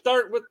 Let's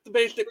start with the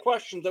basic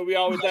questions that we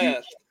always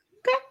ask.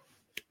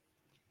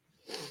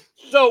 Okay.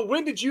 So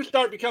when did you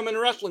start becoming a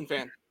wrestling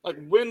fan? Like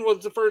when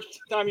was the first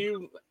time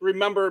you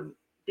remember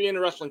being a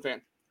wrestling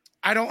fan?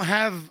 I don't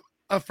have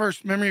a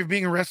first memory of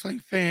being a wrestling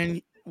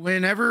fan.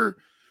 Whenever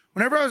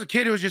I was a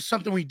kid, it was just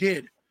something we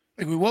did.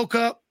 Like we woke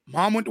up,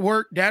 mom went to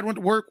work, dad went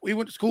to work, we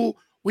went to school,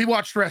 we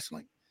watched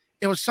wrestling.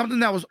 It was something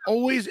that was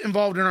always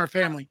involved in our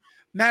family.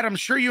 Matt, I'm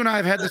sure you and I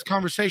have had this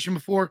conversation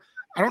before.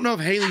 I don't know if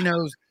Haley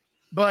knows,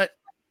 but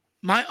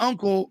my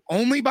uncle,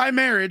 only by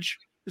marriage,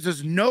 this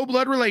is no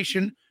blood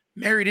relation,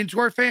 married into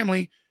our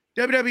family,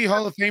 WWE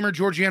Hall of Famer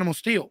George Animal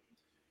Steel.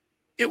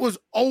 It was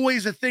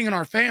always a thing in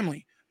our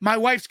family. My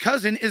wife's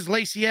cousin is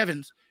Lacey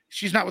Evans.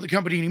 She's not with the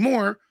company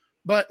anymore,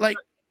 but like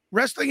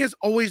wrestling has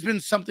always been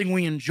something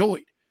we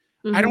enjoyed.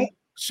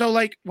 So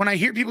like when I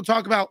hear people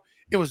talk about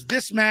it was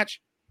this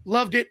match,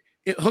 loved it,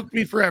 it hooked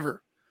me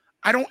forever.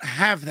 I don't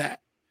have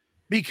that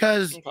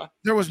because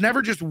there was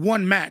never just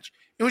one match.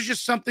 It was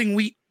just something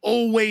we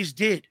always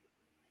did.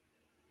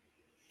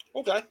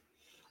 Okay.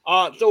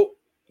 So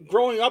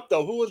growing up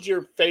though, who was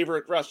your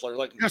favorite wrestler?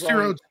 Like Dusty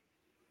Rhodes.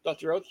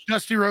 Dusty Rhodes?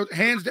 Dusty Rhodes.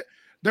 Hands down.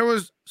 There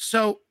was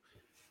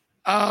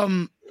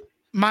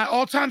my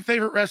all-time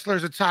favorite wrestler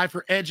is a tie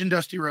for Edge and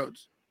Dusty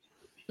Rhodes.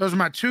 Those are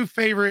my two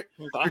favorite.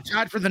 They're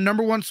tied for the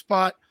number one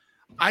spot.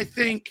 I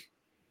think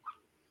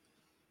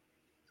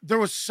there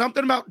was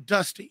something about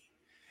Dusty.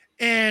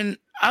 And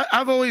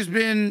I've always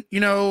been,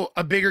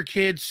 a bigger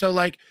kid. So,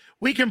 like,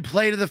 we can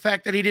play to the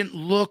fact that he didn't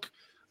look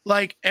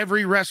like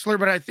every wrestler,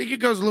 but I think it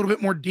goes a little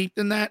bit more deep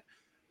than that.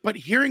 But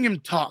hearing him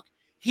talk,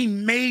 he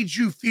made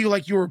you feel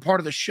like you were a part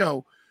of the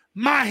show.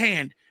 My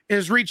hand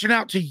is reaching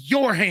out to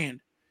your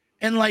hand.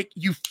 And, like,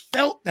 you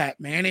felt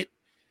that, man.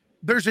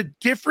 There's a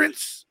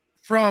difference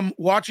from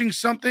watching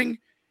something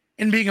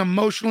and being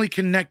emotionally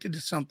connected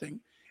to something.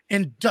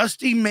 And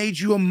Dusty made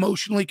you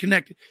emotionally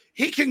connected.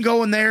 He can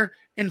go in there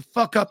and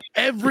fuck up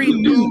every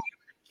move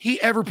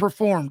he ever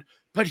performed,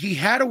 but he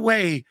had a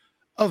way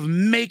of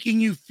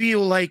making you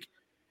feel like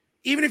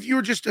even if you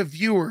were just a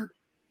viewer,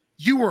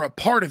 you were a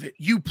part of it.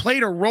 You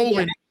played a role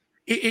in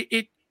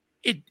it.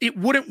 it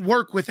wouldn't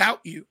work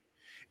without you.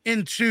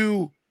 And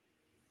to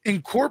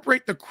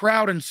incorporate the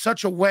crowd in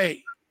such a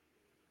way,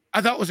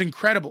 I thought was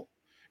incredible.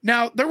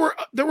 Now, there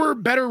were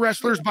better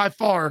wrestlers by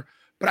far,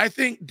 but I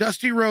think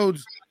Dusty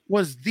Rhodes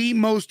was the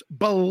most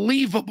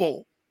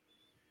believable.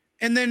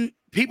 And then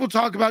people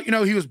talk about,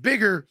 he was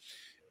bigger,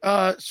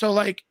 so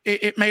like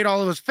it made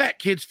all of us fat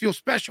kids feel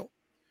special.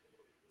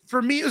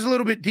 For me, it was a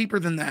little bit deeper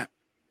than that.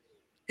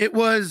 It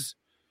was,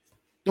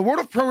 the world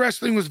of pro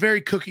wrestling was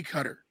very cookie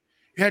cutter.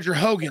 You had your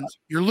Hogans,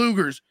 your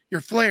Lugers,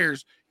 your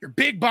Flairs, your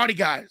big body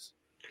guys.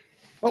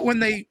 But when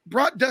they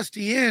brought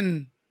Dusty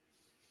in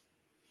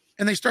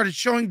and they started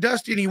showing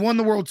Dusty and he won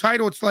the world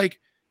title, it's like,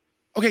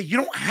 okay, you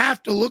don't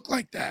have to look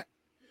like that.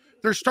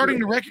 They're starting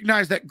to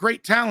recognize that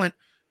great talent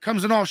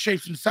comes in all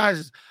shapes and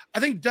sizes. I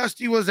think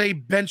Dusty was a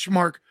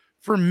benchmark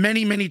for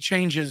many, many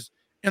changes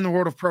in the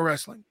world of pro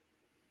wrestling.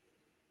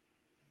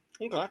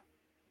 Okay.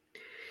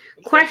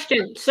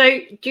 Question. So,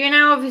 do you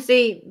know,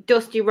 obviously,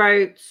 Dusty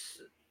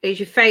Rhodes is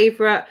your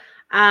favorite,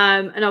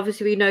 and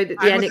obviously we know that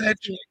the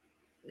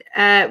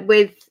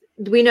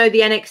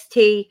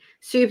NXT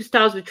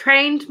superstars were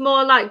trained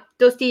more like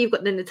Dusty. You've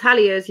got the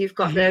Natalias, you've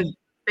got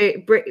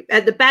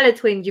the Bella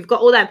Twins, you've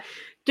got all them.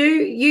 Do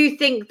you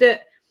think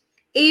that,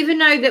 even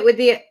though that with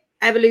the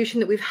evolution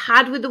that we've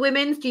had with the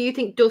women's, do you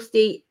think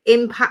Dusty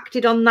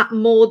impacted on that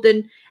more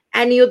than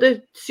any other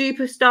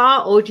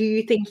superstar, or do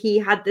you think he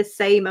had the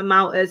same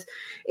amount as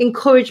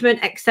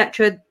encouragement,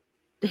 etc.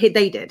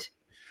 they did?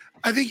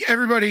 I think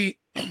everybody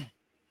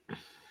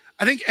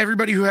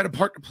who had a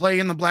part to play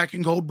in the black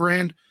and gold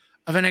brand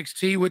of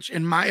NXT, which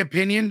in my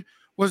opinion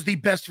was the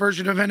best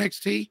version of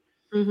NXT.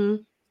 Mm-hmm.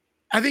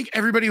 I think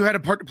everybody who had a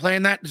part to play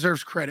in that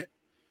deserves credit.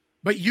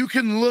 But you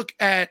can look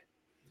at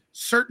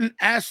certain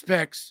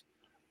aspects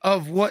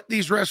of what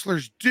these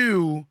wrestlers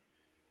do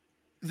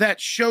that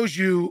shows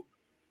you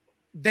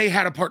they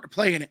had a part to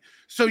play in it.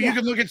 So you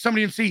can look at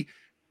somebody and see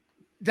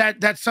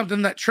that that's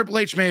something that Triple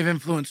H may have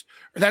influenced,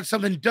 or that's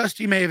something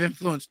Dusty may have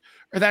influenced,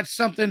 or that's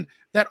something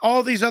that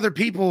all these other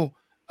people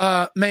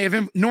may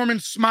have,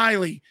 Norman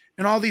Smiley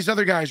and all these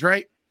other guys,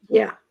 right?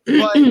 Yeah.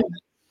 But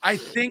I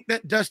think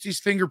that Dusty's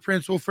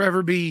fingerprints will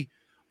forever be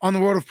on the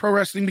world of pro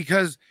wrestling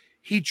because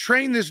he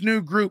trained this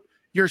new group,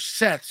 your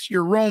Seths,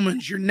 your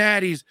Romans, your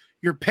Natties,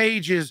 your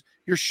Paiges,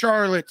 your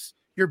Charlottes,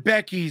 your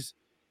Beckys.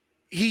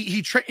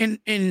 He trained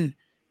in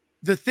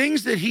the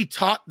things that he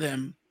taught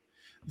them.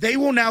 They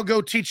will now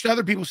go teach to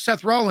other people.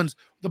 Seth Rollins,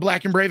 the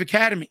Black and Brave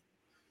Academy.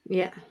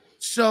 Yeah.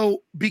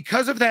 So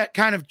because of that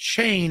kind of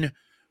chain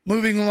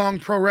moving along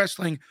pro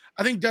wrestling,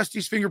 I think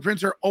Dusty's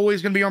fingerprints are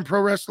always going to be on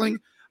pro wrestling.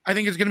 I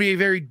think it's going to be a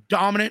very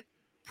dominant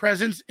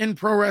presence in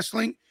pro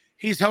wrestling.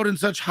 He's held in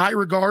such high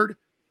regard.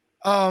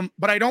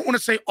 But I don't want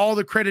to say all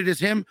the credit is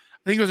him.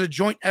 I think it was a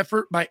joint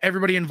effort by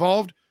everybody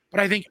involved. But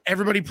I think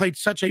everybody played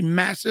such a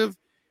massive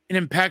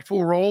and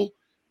impactful role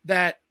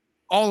that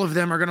all of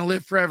them are going to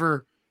live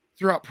forever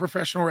throughout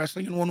professional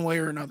wrestling in one way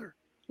or another.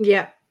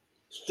 Yeah.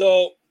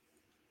 So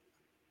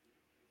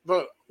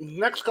the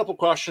next couple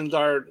questions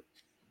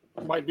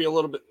might be a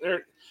little bit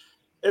there.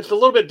 It's a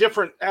little bit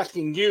different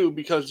asking you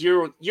because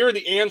you're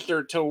the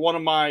answer to one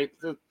of my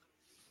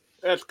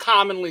that's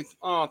commonly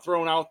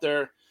thrown out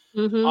there.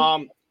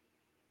 Mm-hmm.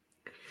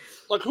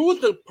 Like who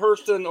was the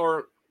person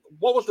or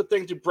what was the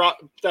thing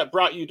that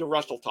brought you to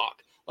Wrestle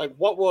Talk? Like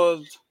what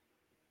was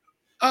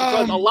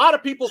because a lot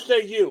of people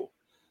say you.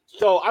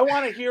 So I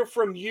want to hear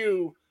from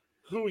you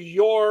who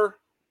your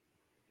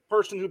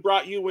person who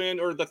brought you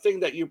in or the thing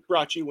that you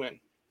brought you in.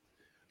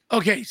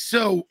 Okay,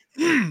 so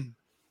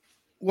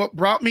what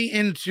brought me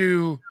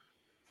into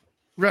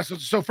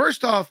wrestling? So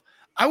first off,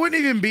 I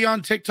wouldn't even be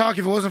on TikTok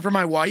if it wasn't for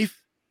my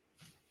wife.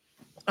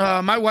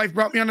 My wife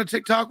brought me onto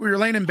TikTok. We were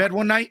laying in bed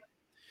one night,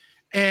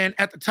 and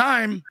at the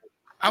time,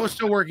 I was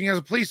still working as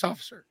a police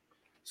officer.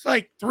 It's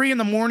like 3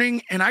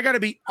 a.m, and I got to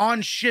be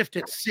on shift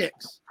at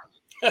 6.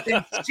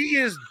 And she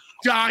is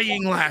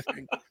dying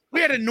laughing.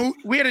 We had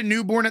a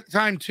newborn at the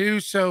time too,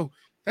 so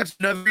that's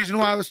another reason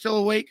why I was still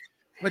awake.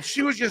 But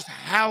she was just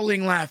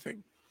howling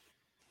laughing,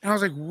 and I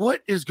was like,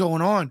 "What is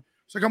going on?"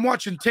 It's like I'm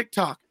watching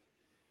TikTok.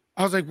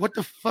 I was like, "What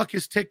the fuck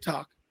is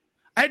TikTok?"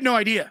 I had no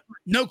idea,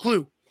 no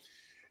clue.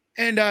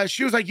 And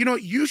she was like, "You know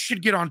what? You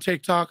should get on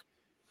TikTok.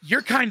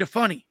 You're kind of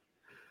funny."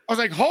 I was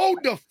like,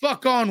 "Hold the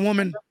fuck on,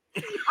 woman.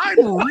 I'm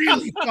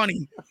really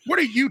funny. What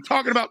are you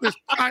talking about? What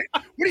are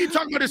you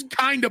talking about? This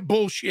kind of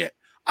bullshit.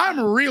 I'm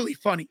really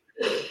funny."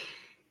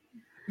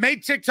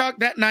 Made TikTok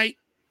that night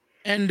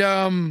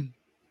and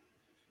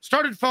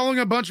started following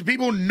a bunch of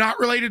people not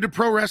related to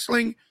pro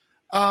wrestling.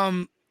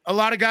 A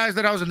lot of guys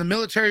that I was in the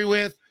military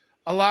with,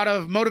 a lot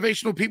of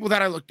motivational people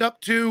that I looked up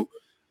to.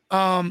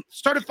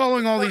 Started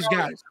following all these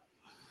guys.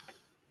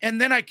 And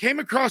then I came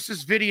across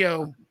this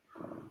video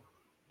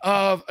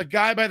of a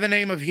guy by the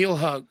name of Heel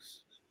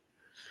Hugs.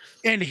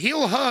 And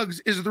Heel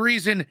Hugs is the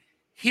reason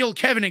Heel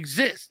Kevin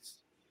exists.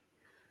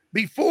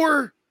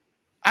 Before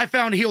I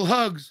found Heel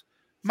Hugs,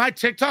 my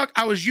TikTok,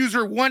 I was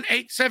user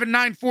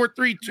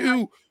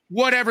 1879432,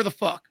 whatever the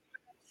fuck.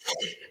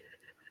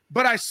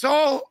 But I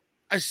saw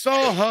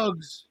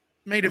Hugs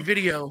made a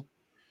video,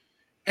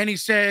 and he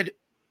said,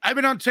 I've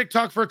been on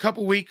TikTok for a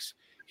couple weeks.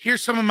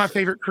 Here's some of my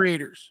favorite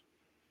creators.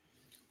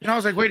 And I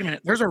was like, wait a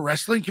minute, there's a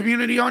wrestling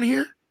community on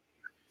here?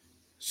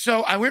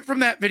 So I went from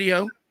that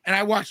video and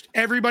I watched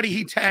everybody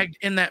he tagged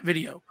in that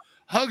video.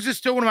 Hugs is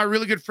still one of my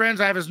really good friends.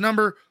 I have his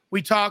number.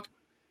 We talk.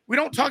 We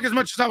don't talk as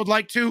much as I would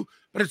like to,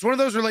 but it's one of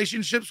those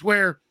relationships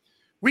where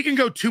we can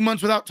go 2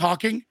 months without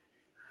talking.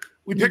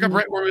 We pick up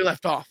right where we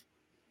left off.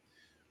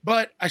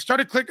 But I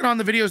started clicking on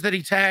the videos that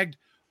he tagged,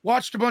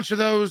 watched a bunch of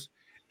those,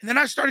 and then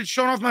I started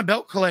showing off my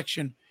belt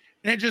collection,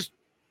 and it just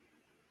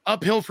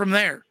uphill from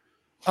there.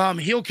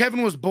 Heel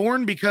Kevin was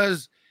born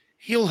because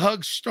Heel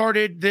Hugs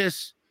started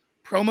this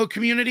promo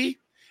community.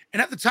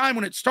 And at the time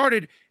when it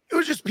started, it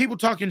was just people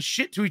talking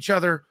shit to each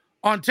other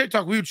on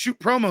TikTok. We would shoot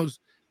promos.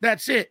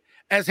 That's it.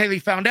 As Haley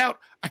found out,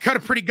 I cut a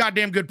pretty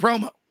goddamn good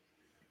promo.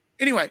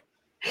 Anyway,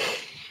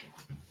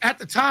 at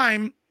the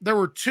time, there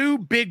were two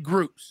big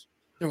groups.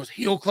 There was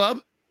Heel Club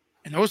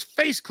and there was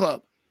Face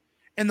Club.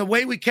 And the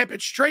way we kept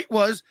it straight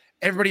was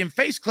everybody in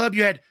Face Club,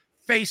 you had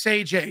Face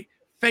AJ,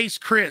 Face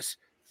Chris,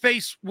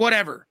 Face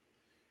whatever.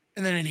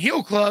 And then in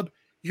Heel Club,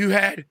 you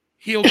had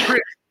Heel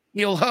Chris,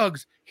 Heel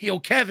Hugs, Heel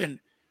Kevin.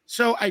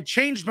 So I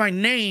changed my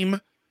name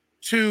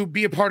to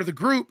be a part of the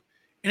group,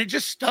 and it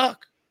just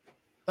stuck.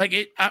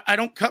 Like I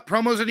don't cut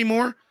promos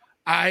anymore.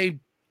 I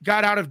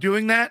got out of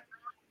doing that.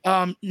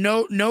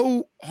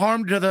 No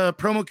harm to the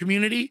promo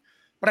community,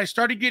 but I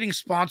started getting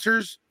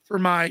sponsors for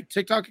my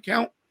TikTok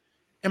account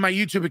and my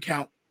YouTube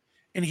account.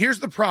 And here's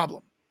the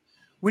problem.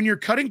 When you're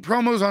cutting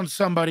promos on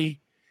somebody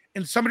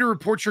and somebody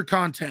reports your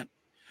content,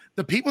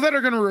 the people that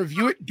are going to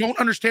review it don't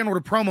understand what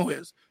a promo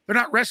is. They're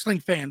not wrestling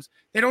fans.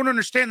 They don't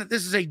understand that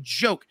this is a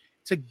joke.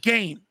 It's a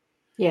game.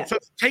 Yeah. So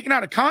taken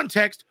out of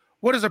context,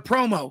 what is a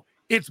promo?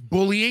 It's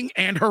bullying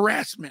and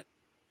harassment.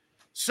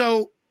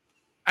 So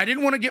I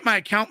didn't want to get my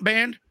account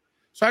banned.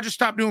 So I just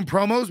stopped doing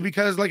promos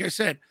because, like I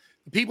said,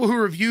 the people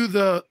who review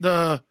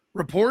the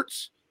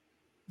reports,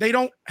 they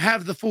don't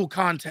have the full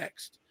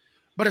context.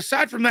 But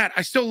aside from that,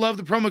 I still love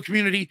the promo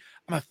community.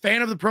 I'm a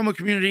fan of the promo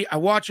community. I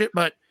watch it,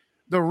 but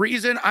the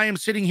reason I am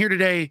sitting here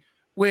today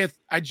with,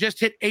 I just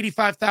hit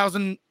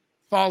 85,000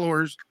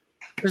 followers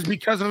is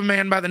because of a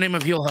man by the name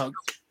of Heel Hugs.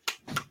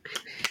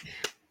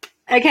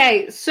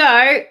 Okay,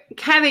 so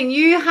Kevin,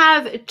 you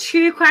have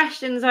 2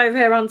 questions over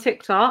here on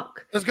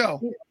TikTok. Let's go.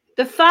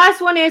 The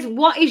first one is,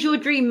 what is your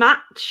dream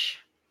match?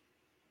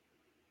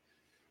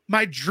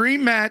 My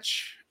dream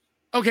match.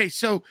 Okay,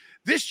 so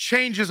this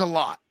changes a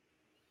lot.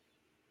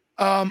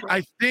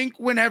 I think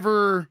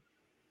whenever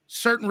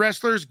certain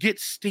wrestlers get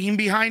steam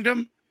behind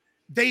them,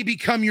 they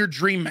become your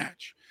dream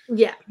match.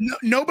 Yeah.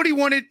 Nobody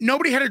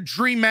had a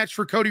dream match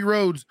for Cody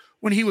Rhodes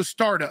when he was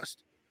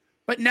Stardust.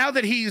 But now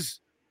that he's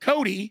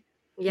Cody,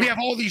 we have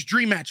all these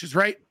dream matches,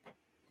 right?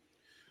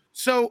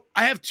 So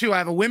I have 2. I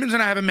have a women's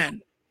and I have a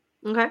men.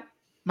 Okay.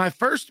 My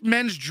first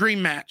men's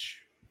dream match.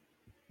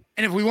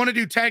 And if we want to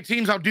do tag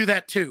teams, I'll do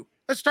that too.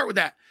 Let's start with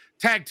that.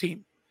 Tag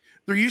team.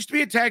 There used to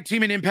be a tag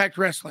team in Impact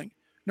Wrestling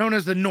known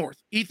as the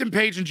North. Ethan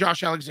Page and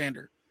Josh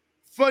Alexander.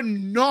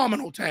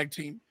 Phenomenal tag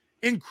team.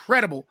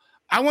 Incredible.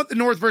 I want the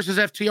North versus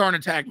FTR in a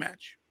tag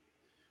match.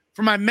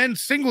 For my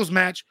men's singles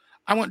match,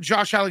 I want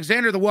Josh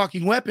Alexander, the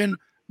Walking Weapon,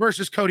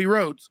 versus Cody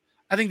Rhodes.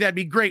 I think that'd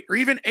be great. Or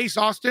even Ace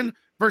Austin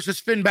versus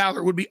Finn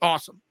Balor would be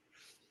awesome.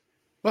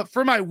 But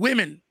for my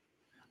women,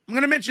 I'm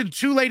going to mention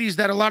 2 ladies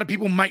that a lot of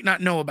people might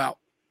not know about.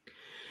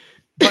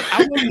 But I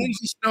want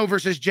Lindsay Snow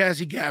versus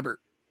Jazzy Gabbert.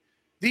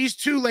 These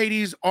 2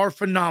 ladies are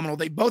phenomenal.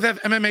 They both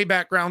have MMA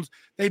backgrounds.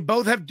 They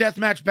both have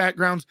deathmatch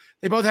backgrounds.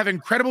 They both have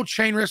incredible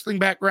chain wrestling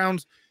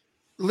backgrounds.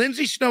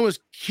 Lindsay Snow is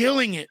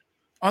killing it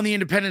on the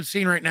independent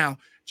scene right now.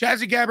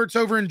 Jazzy Gabbert's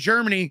over in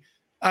Germany.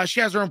 She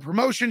has her own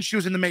promotion. She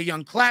was in the Mae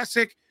Young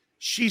Classic.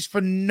 She's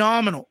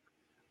phenomenal.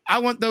 I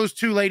want those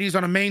 2 ladies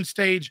on a main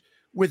stage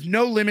with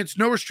no limits,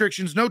 no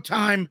restrictions, no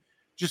time.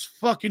 Just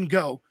fucking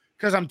go.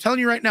 Because I'm telling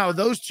you right now,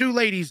 those 2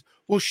 ladies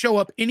will show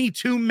up any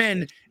 2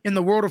 men in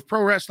the world of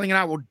pro wrestling, and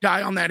I will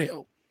die on that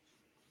hill.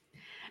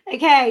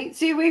 Okay,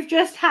 so we've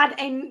just had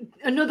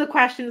another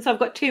question, so I've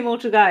got 2 more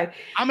to go.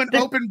 I'm an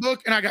open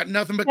book, and I got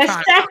nothing but time.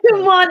 The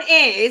second one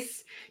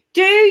is,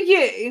 do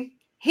you,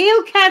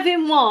 Heel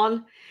Kevin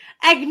 1,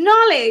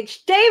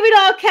 acknowledge David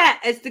Arquette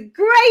as the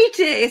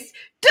greatest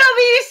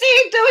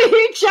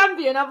WCW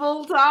champion of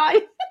all time?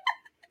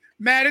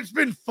 Matt, it's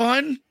been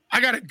fun. I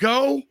gotta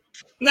go.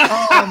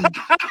 I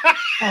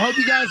hope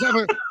you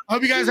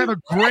guys have a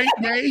great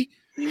day.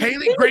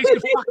 Haley, Grace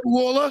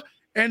Walla,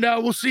 and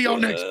we'll see y'all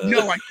next.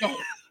 No,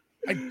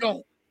 I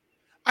don't.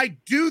 I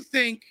do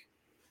think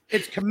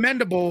it's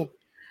commendable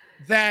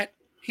that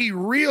he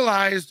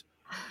realized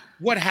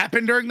what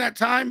happened during that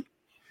time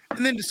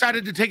and then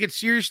decided to take it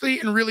seriously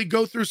and really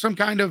go through some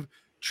kind of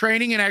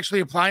training and actually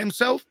apply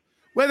himself.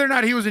 Whether or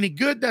not he was any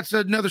good, that's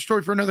another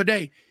story for another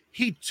day.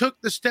 He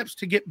took the steps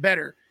to get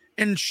better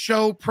and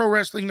show pro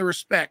wrestling the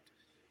respect.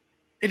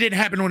 It didn't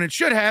happen when it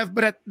should have,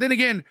 but then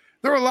again,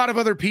 there were a lot of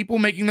other people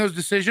making those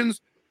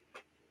decisions,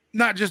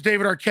 not just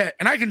David Arquette.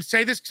 And I can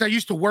say this because I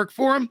used to work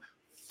for him.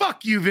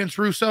 Fuck you, Vince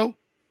Russo.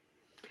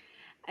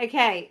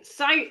 Okay,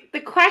 so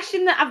the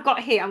question that I've got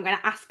here, I'm going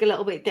to ask a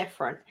little bit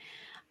different.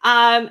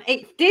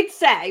 It did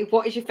say,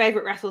 what is your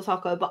favorite wrestle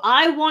talker? But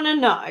I want to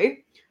know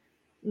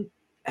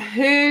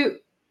who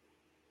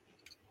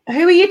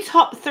are your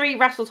top 3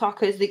 wrestle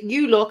talkers that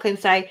you look and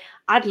say,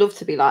 I'd love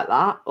to be like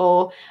that,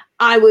 or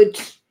I would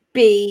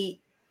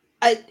be,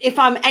 if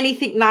I'm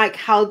anything like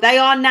how they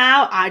are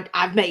now,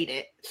 I've made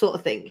it, sort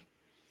of thing.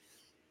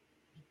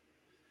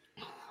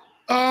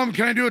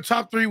 Can I do a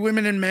top 3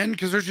 women and men?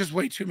 Because there's just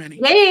way too many.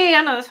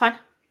 Yeah, no, that's fine.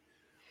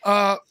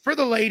 For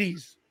the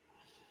ladies.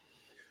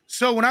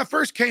 So when I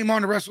first came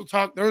on to Wrestle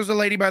Talk, there was a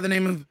lady by the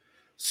name of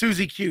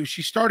Susie Q.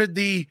 She started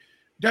the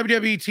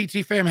WWE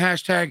TT Fam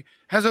hashtag,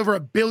 has over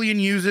 1 billion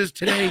uses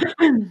today.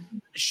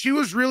 She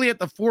was really at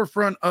the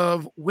forefront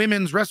of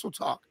women's Wrestle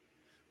Talk,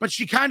 but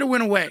she kind of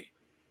went away.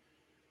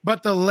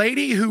 But the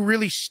lady who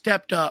really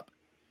stepped up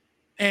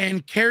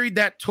and carried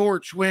that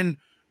torch when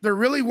there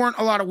really weren't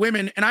a lot of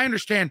women, and I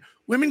understand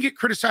women get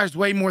criticized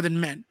way more than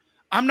men.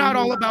 I'm not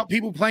all about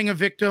people playing a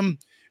victim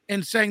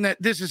and saying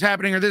that this is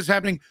happening or this is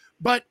happening,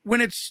 but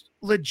when it's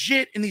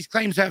legit and these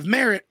claims have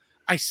merit,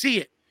 I see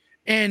it.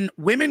 And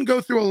women go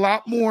through a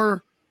lot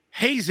more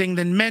hazing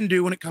than men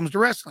do when it comes to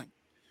wrestling.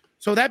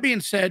 So that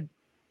being said,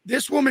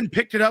 this woman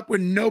picked it up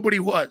when nobody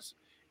was,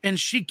 and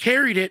she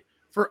carried it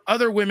for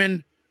other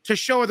women to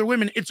show other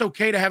women it's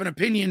okay to have an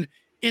opinion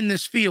in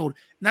this field.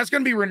 And that's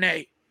going to be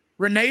Renee.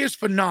 Renee is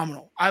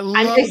phenomenal. I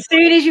love. And as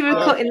soon as you were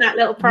cutting that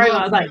little promo,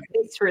 I was like,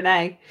 it's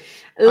Renee.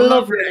 I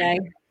love Renee.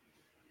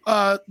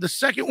 The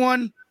second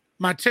one,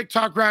 my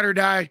TikTok ride or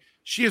die.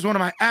 She is one of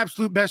my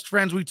absolute best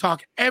friends. We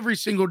talk every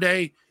single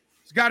day.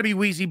 It's got to be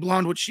Wheezy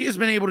Blonde. What she has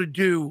been able to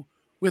do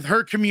with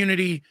her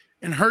community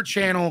and her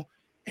channel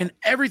and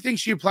everything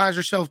she applies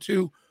herself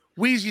to,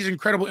 Wheezy is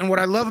incredible. And what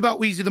I love about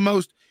Wheezy the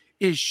most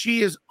is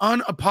she is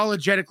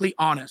unapologetically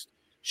honest.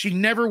 She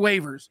never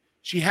wavers.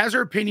 She has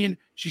her opinion.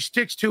 She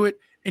sticks to it,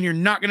 and you're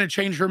not going to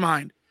change her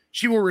mind.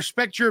 She will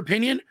respect your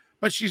opinion,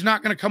 but she's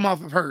not going to come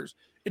off of hers.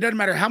 It doesn't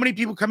matter how many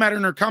people come at her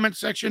in her comment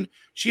section.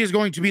 She is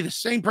going to be the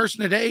same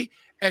person today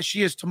as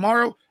she is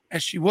tomorrow,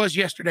 as she was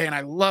yesterday, and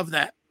I love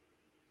that.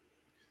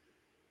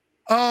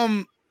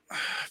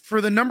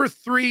 For the number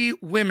 3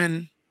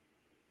 women,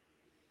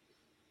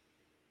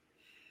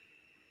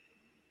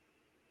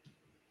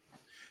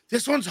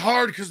 this one's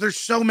hard because there's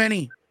so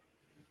many.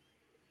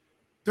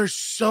 There's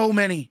so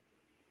many.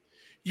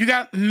 You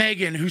got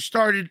Megan, who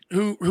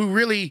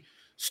really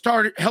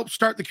helped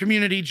start the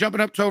community,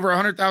 jumping up to over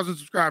 100,000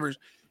 subscribers.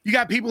 You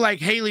got people like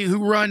Haley,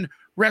 who run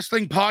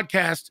wrestling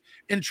podcasts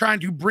and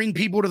trying to bring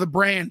people to the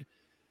brand.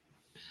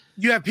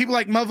 You have people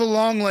like Mother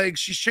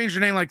Longlegs. She's changed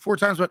her name like 4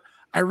 times, but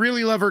I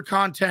really love her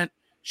content.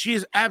 She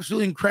is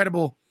absolutely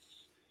incredible.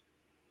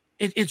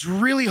 It's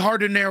really hard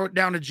to narrow it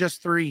down to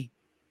just 3.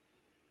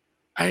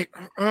 But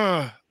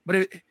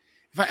if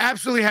I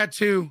absolutely had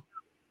to,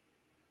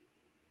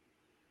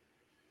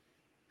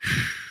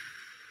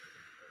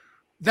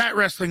 that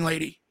wrestling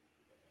lady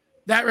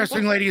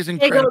is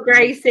incredible.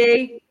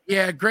 Gracie.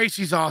 Yeah,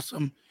 Gracie's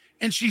awesome.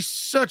 And she's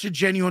such a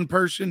genuine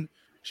person.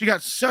 She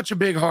got such a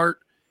big heart.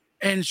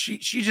 And she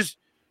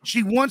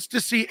wants to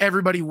see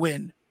everybody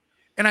win.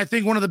 And I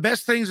think one of the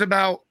best things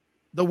about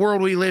the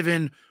world we live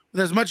in,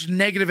 with as much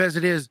negative as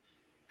it is,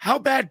 how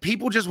bad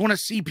people just want to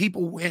see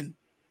people win.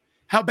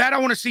 How bad I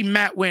want to see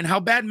Matt win. How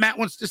bad Matt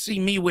wants to see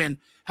me win.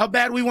 How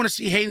bad we want to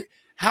see Haley.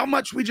 How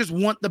much we just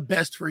want the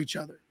best for each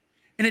other.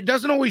 And it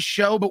doesn't always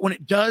show, but when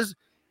it does,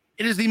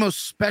 it is the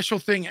most special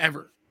thing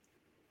ever.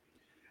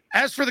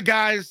 As for the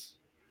guys,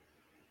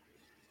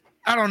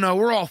 I don't know.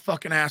 We're all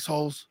fucking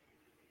assholes.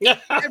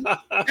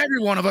 Every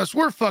one of us,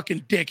 we're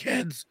fucking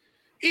dickheads.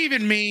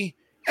 Even me,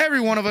 every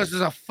one of us is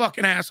a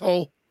fucking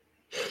asshole.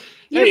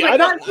 Yeah, hey, but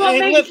that's what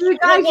makes you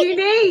guys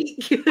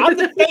unique. I'm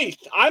the face.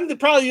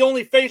 Probably the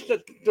only face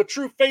the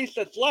true face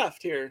that's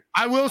left here.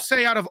 I will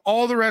say, out of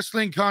all the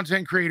wrestling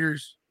content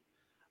creators,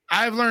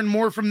 I've learned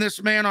more from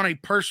this man on a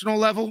personal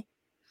level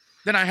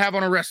than I have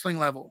on a wrestling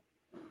level.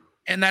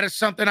 And that is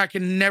something I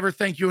can never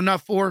thank you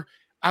enough for.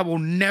 I will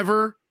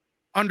never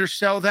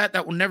undersell that.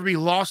 That will never be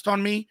lost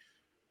on me.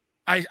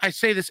 I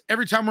say this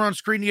every time we're on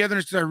screen together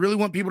because I really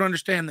want people to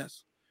understand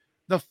this.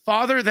 The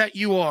father that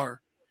you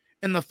are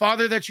and the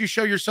father that you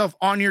show yourself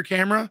on your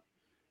camera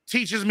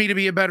teaches me to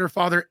be a better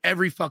father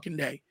every fucking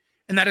day.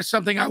 And that is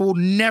something I will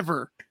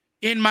never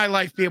in my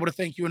life be able to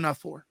thank you enough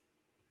for.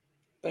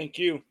 Thank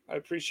you. I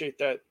appreciate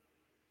that.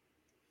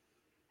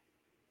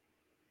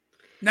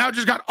 Now it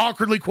just got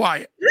awkwardly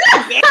quiet.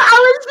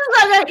 I was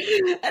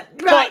just like,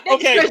 right,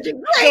 okay,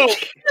 so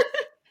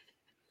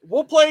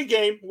we'll play a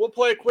game. We'll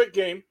play a quick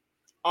game.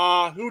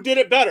 Who did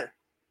it better?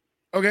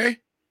 Okay.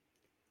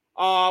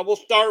 We'll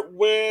start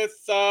with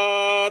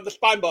the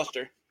Spine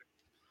Buster.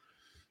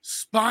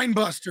 Spine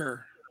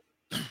Buster.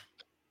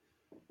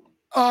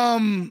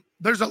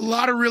 There's a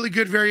lot of really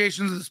good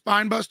variations of the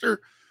Spine Buster,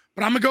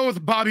 but I'm gonna go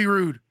with Bobby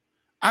Roode.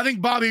 I think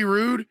Bobby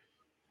Roode,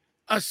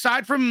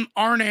 aside from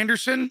Arn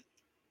Anderson,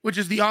 which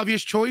is the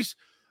obvious choice,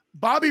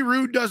 Bobby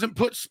Roode doesn't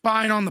put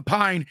spine on the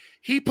pine.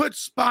 He puts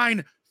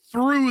spine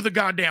through the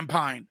goddamn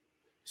pine.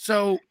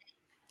 So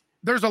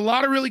there's a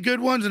lot of really good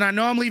ones, and I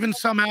know I'm leaving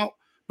some out,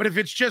 but if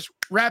it's just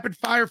rapid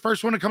fire,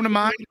 first one to come to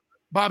mind,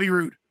 Bobby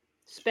Roode.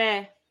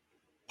 Spare.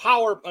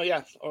 Power. Oh,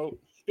 yes. Oh,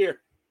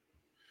 spear.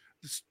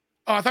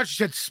 Oh, I thought you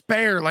said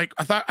spare. Like,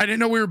 I didn't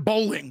know we were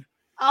bowling.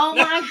 Oh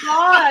my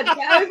God.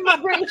 Get over my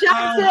British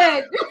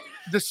accent.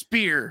 The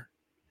spear.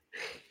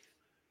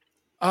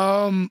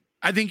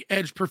 I think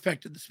Edge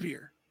perfected the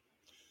spear.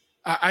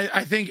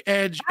 I think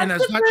Edge, and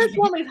That's that's the not first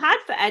one we've had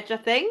for Edge, I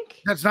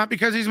think. that's not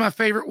because he's my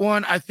favorite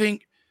one. I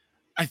think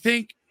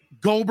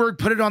Goldberg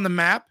put it on the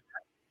map,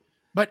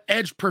 but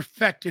Edge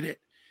perfected it.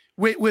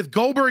 With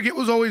Goldberg, it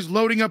was always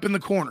loading up in the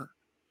corner.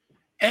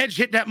 Edge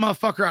hit that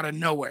motherfucker out of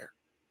nowhere.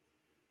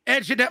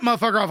 Edge hit that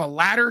motherfucker off a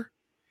ladder,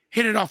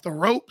 hit it off the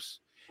ropes,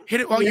 hit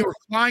it while you were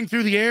flying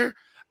through the air.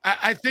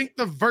 I think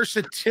the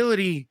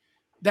versatility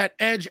that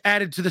Edge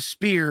added to the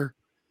spear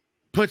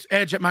puts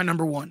Edge at my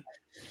number one.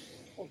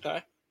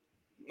 Okay.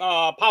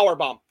 Power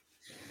bomb.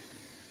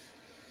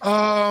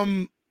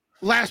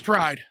 Last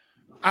Ride.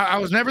 I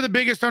was never the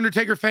biggest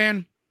Undertaker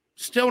fan.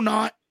 Still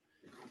not.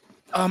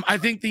 I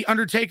think the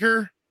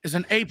Undertaker is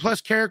an A+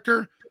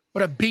 character,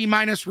 but a B-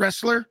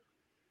 wrestler.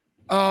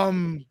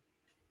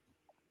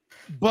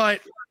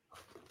 But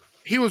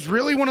he was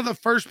really one of the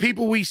first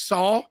people we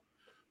saw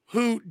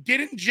who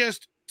didn't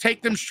just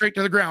take them straight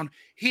to the ground.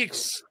 He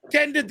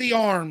extended the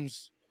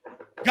arms,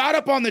 got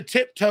up on the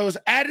tiptoes,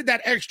 added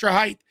that extra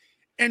height,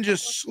 and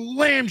just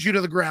slammed you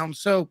to the ground.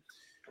 So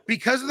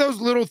because of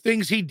those little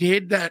things he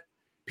did that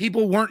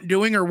people weren't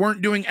doing or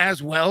weren't doing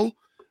as well,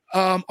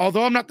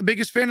 although I'm not the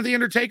biggest fan of The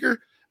Undertaker,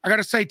 I got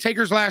to say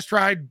Taker's Last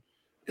Ride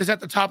is at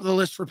the top of the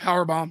list for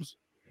power bombs.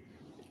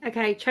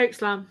 Okay,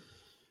 chokeslam.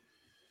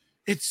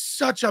 It's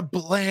such a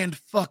bland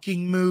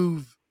fucking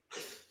move.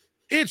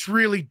 It's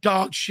really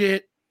dog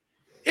shit.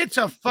 It's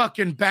a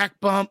fucking back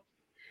bump.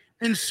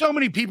 And so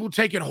many people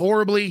take it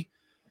horribly.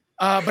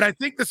 But I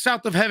think the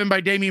South of Heaven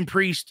by Damian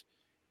Priest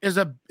is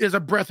a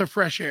breath of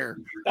fresh air.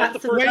 That's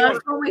the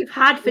first one we've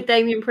had for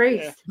Damian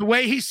Priest. Yeah. The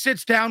way he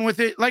sits down with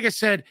it, like I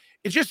said,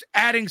 it's just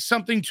adding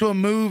something to a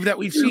move that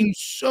we've seen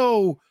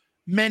so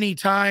many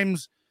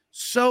times,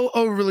 so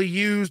overly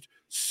used,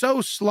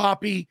 so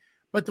sloppy.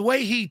 But the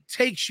way he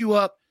takes you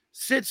up,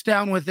 sits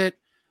down with it,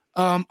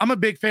 I'm a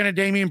big fan of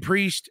Damian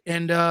Priest.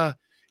 And yeah,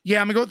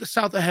 I'm going to go with the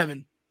South of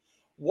Heaven.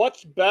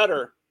 What's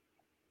better?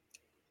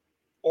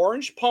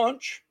 Orange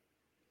Punch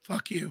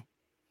Fuck you.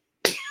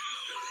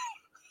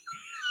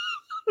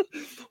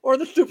 or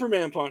the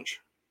Superman Punch?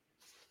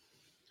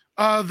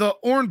 The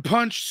Orange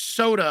Punch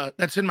soda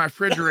that's in my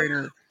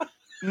refrigerator. I'm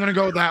going to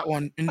go with that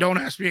one. And don't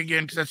ask me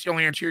again because that's the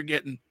only answer you're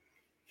getting.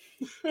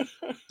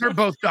 They're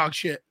both dog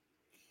shit.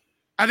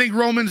 I think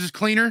Roman's is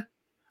cleaner.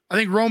 I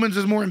think Roman's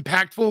is more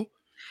impactful.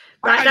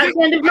 Right, that's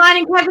the end of mine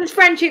and Kevin's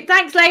friendship.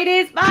 Thanks,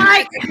 ladies.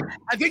 Bye.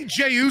 I think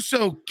Jey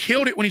Uso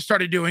killed it when he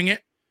started doing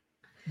it.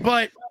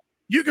 But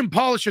you can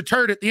polish a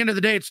turd. At the end of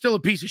the day, it's still a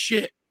piece of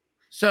shit.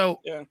 So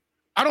Yeah.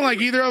 I don't like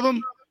either of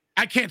them.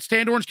 I can't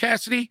stand Orange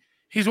Cassidy.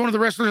 He's one of the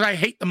wrestlers I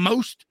hate the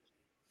most.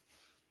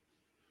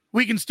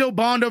 We can still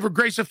bond over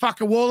Grayson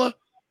Fakawala,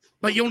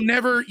 but you'll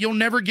never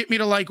get me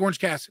to like Orange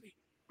Cassidy.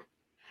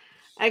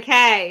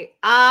 Okay.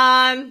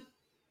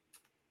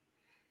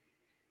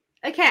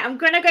 Okay, I'm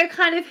gonna go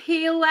kind of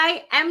heel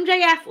way.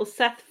 MJF or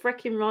Seth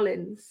freaking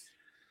Rollins?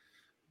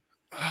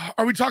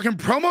 Are we talking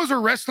promos or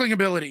wrestling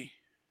ability?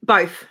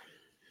 Both.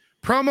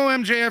 Promo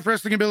MJF,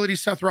 wrestling ability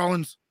Seth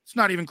Rollins. It's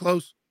not even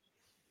close.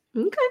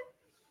 Okay.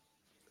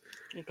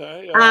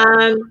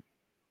 Okay.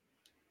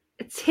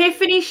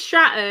 Tiffany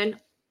Stratton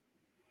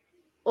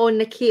or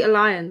Nikita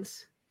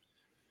Lyons?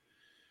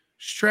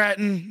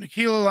 Stratton,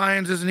 Nikita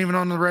Lyons isn't even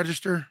on the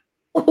register.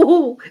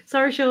 Oh,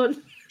 sorry,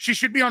 Sean. She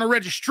should be on a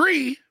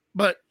registry,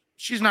 but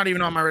she's not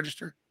even on my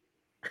register.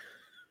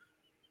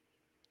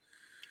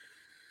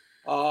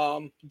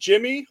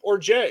 Jimmy or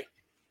Jay?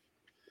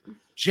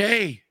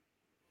 Jay.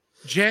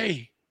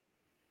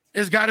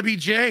 It's got to be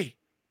Jay.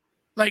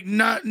 Like,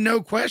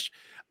 no question.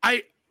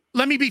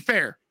 Let me be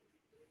fair.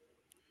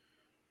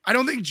 I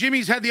don't think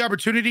Jimmy's had the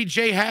opportunity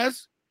Jay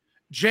has.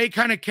 Jay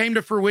kind of came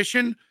to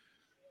fruition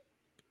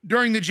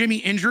during the Jimmy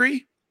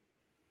injury.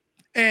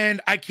 And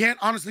I can't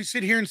honestly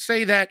sit here and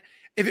say that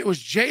if it was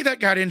Jay that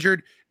got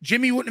injured,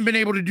 Jimmy wouldn't have been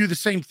able to do the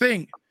same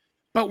thing.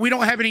 But we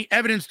don't have any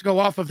evidence to go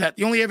off of that.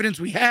 The only evidence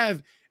we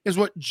have is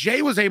what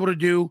Jay was able to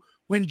do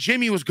when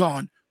Jimmy was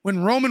gone,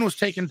 when Roman was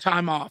taking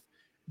time off.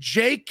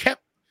 Jay,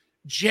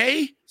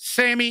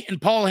 Sammy,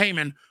 and Paul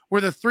Heyman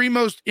were the three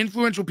most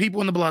influential people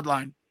in the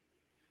bloodline.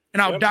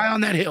 And I'll die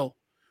on that hill.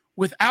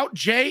 Without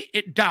Jay,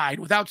 it died.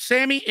 Without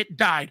Sammy, it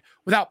died.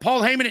 Without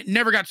Paul Heyman, it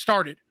never got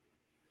started.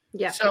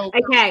 Yeah. So,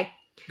 okay.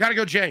 Gotta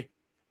go Jay.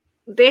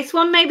 This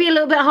one may be a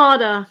little bit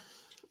harder.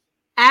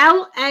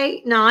 LA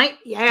Knight.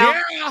 Yeah.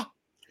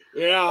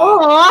 Yeah.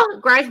 Or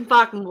Grayson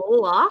fucking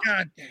Waller.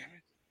 God damn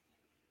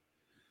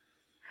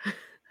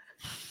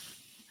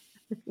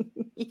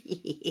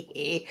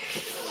it.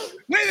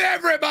 With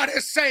everybody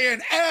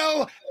saying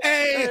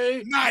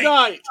L.A.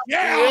 Knight.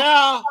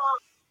 Yeah.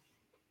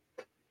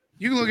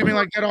 You can look at me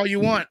like that all you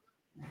want.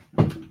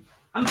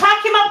 I'm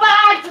packing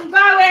my bags. I'm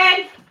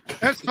going.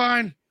 That's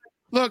fine.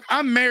 Look,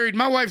 I'm married.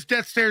 My wife's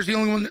death stare is the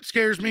only one that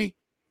scares me.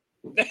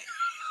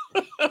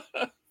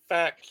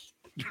 Facts.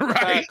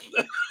 Right.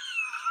 Facts.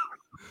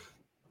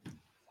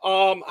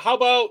 How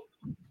about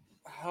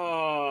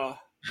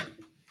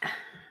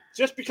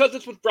just because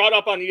this was brought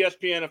up on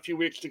ESPN a few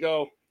weeks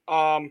ago,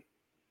 Bobby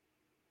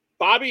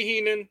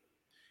Heenan.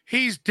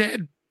 He's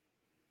dead.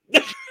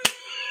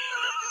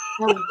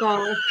 Oh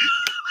God.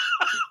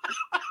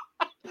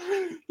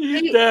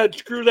 He's dead.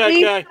 Screw that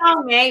Please guy.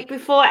 tell me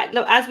before,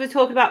 look, as we're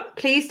talking about,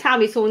 please tell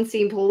me someone's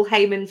seen Paul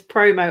Heyman's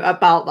promo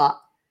about that.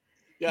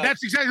 Yeah.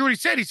 That's exactly what he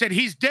said. He said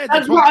he's dead.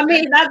 That's what I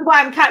mean. That's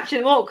why I'm catching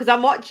him up, because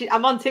I'm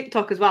on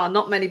TikTok as well.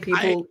 Not many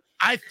people.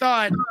 I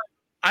thought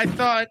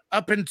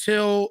up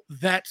until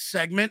that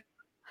segment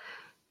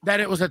that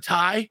it was a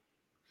tie.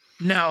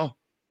 No,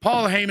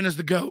 Paul Heyman is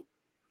the GOAT.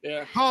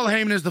 Yeah. Paul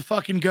Heyman is the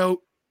fucking GOAT.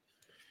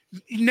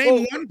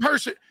 Name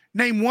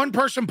one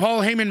person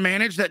Paul Heyman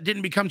managed that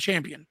didn't become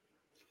champion.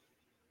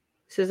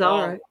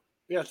 Cesaro.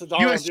 Yeah, Cesaro.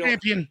 U.S.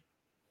 champion.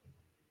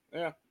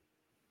 Yeah.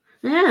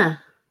 Yeah.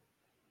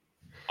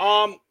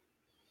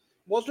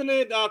 Wasn't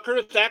it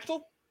Curtis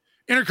Axel?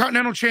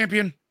 Intercontinental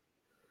champion.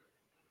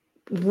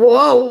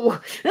 Whoa.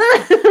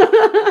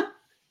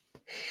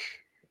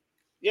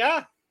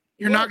 Yeah.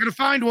 You're not going to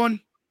find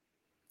one.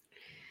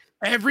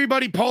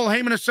 Everybody Paul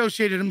Heyman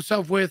associated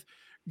himself with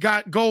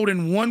got gold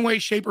in one way,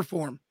 shape, or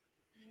form.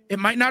 It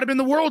might not have been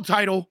the world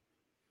title,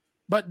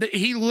 but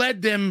he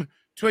led them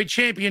to a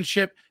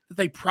championship that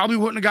they probably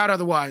wouldn't have got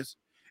otherwise.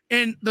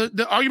 And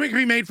the argument can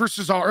be made for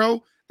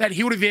Cesaro that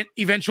he would have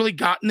eventually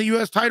gotten the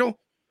U.S. title.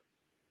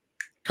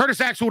 Curtis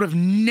Axel would have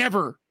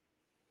never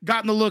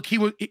gotten the look. He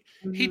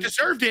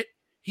deserved it.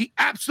 He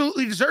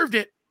absolutely deserved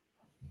it.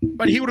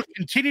 But he would have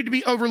continued to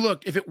be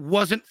overlooked if it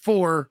wasn't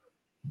for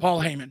Paul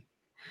Heyman.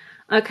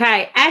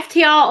 Okay.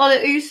 FTR or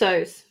the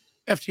Usos?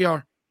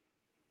 FTR.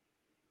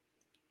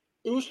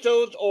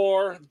 Usos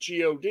or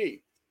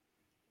G.O.D.?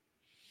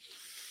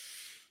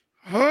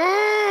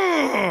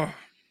 Oh.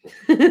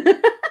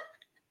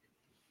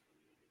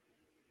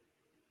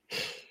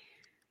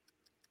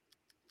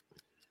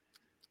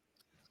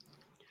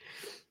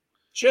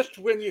 Just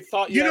when you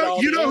thought you had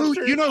all the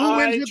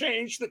answers, I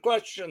changed the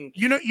question.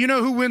 You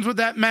know who wins with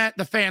that, Matt?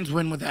 The fans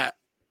win with that.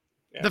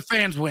 Yeah. The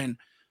fans win.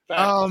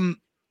 Facts.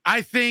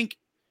 I think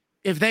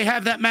if they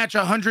have that match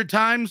 100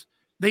 times,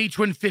 they each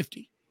win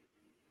 50.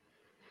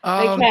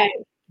 Okay.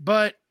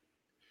 But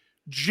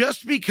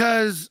just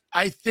because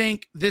I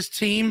think this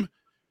team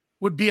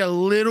would be a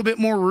little bit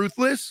more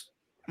ruthless,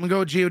 I'm gonna go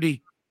with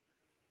G.O.D.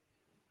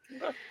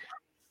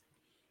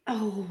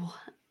 Oh,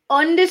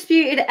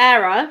 Undisputed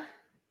Era.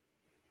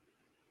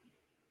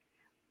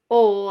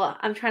 Or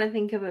I'm trying to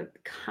think of a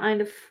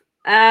kind of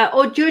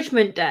or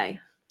Judgment Day.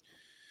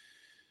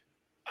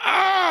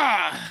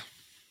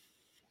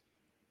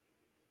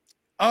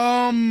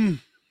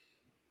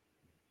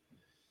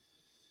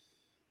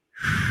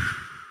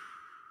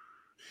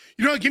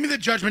 You know, give me the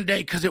Judgment Day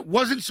because it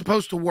wasn't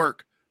supposed to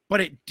work, but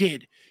it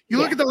did. You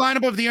look at the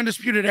lineup of the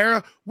Undisputed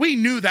Era, we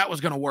knew that was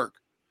going to work.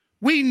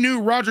 We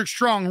knew Roderick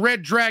Strong,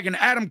 Red Dragon,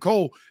 Adam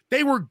Cole,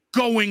 they were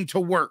going to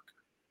work.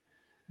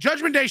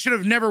 Judgment Day should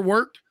have never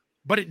worked,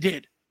 but it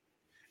did.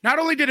 Not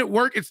only did it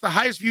work, it's the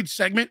highest viewed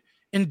segment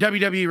in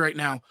WWE right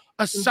now,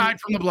 aside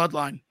from the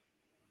Bloodline.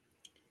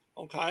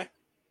 Okay.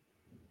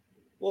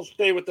 We'll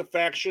stay with the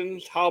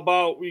factions. How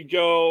about we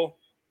go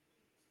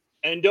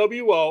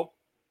NWO,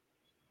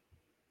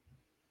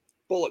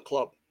 Bullet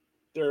Club?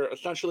 They're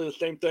essentially the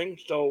same thing,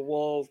 so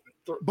we'll...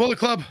 Bullet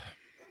Club.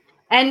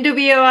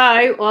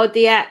 NWO or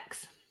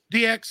DX?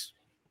 DX.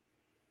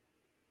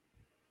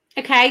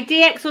 Okay,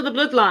 DX or the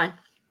Bloodline?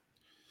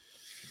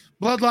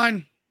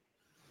 Bloodline.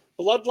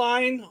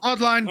 Bloodline.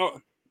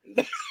 Oh.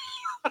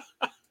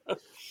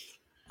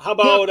 How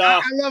about...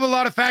 I love a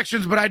lot of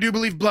factions, but I do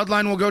believe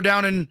Bloodline will go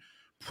down in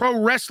pro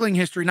wrestling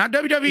history, not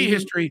WWE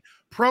history,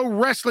 pro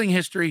wrestling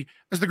history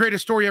as the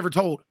greatest story ever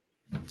told.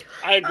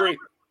 I agree.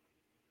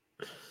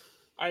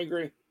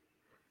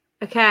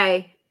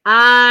 Okay.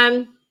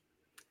 CM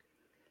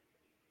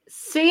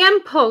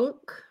Punk.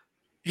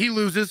 He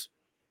loses.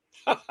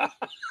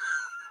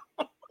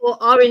 Or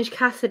Orange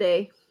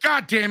Cassidy.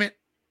 God damn it.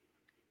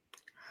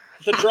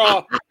 It's a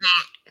draw.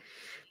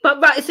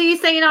 But right, so you're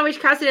saying Orange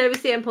Cassidy over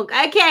CM Punk.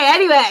 Okay,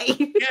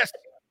 anyway.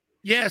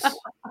 Yes.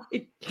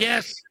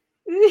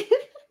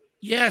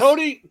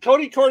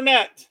 Cody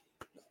Cornette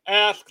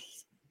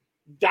asks,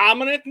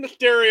 Dominic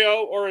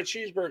Mysterio or a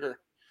cheeseburger?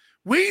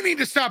 We need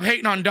to stop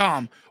hating on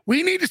Dom.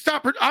 We need to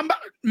stop.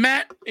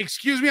 Matt,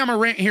 excuse me, I'm going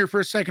to rant here for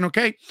a second,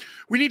 okay?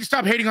 We need to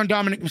stop hating on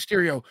Dominic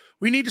Mysterio.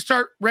 We need to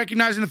start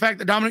recognizing the fact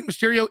that Dominic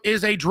Mysterio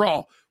is a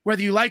draw.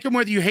 Whether you like him,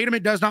 whether you hate him,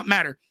 it does not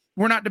matter.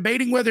 We're not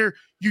debating whether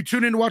you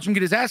tune in to watch him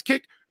get his ass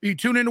kicked or you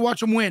tune in to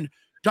watch him win.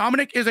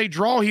 Dominic is a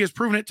draw. He has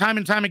proven it time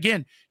and time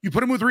again. You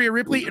put him with Rhea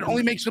Ripley, it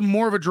only makes him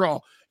more of a draw.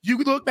 You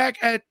could look back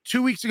at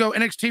 2 weeks ago,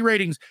 NXT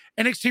ratings.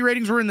 NXT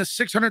ratings were in the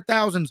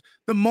 600,000s.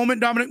 The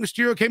moment Dominic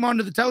Mysterio came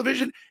onto the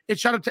television, it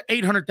shot up to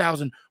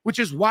 800,000, which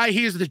is why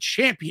he is the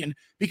champion,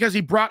 because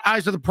he brought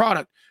eyes to the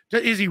product.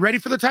 Is he ready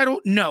for the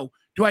title? No.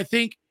 Do I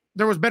think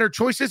there was better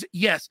choices?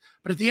 Yes.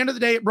 But at the end of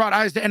the day, it brought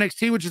eyes to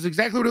NXT, which is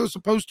exactly what it was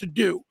supposed to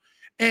do.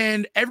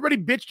 And everybody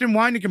bitched and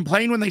whined and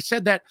complained when they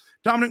said that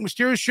Dominic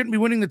Mysterio shouldn't be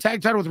winning the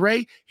tag title with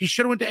Rey. He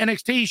should have went to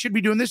NXT. He should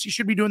be doing this. He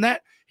should be doing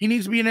that. He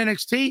needs to be in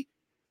NXT.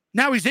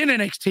 Now he's in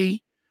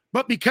NXT.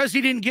 But because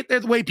he didn't get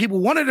there the way people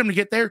wanted him to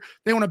get there,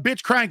 they want to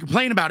bitch, cry, and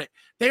complain about it.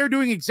 They are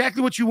doing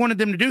exactly what you wanted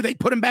them to do. They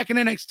put him back in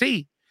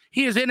NXT.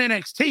 He is in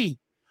NXT.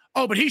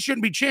 Oh, but he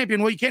shouldn't be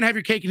champion. Well, you can't have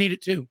your cake and eat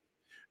it too.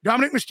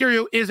 Dominic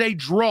Mysterio is a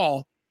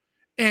draw.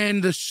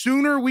 And the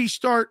sooner we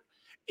start,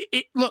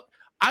 look,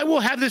 I will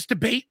have this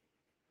debate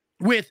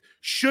with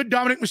should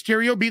Dominic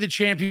Mysterio be the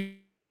champion.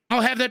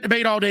 I'll have that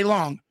debate all day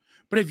long.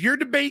 But if your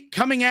debate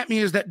coming at me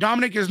is that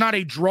Dominic is not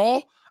a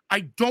draw, I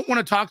don't want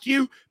to talk to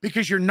you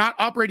because you're not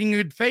operating in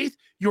good faith.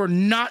 You're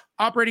not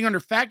operating under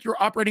fact. You're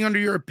operating under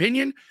your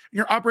opinion.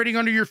 You're operating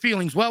under your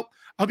feelings. Well,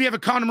 I hope you have a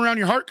condom around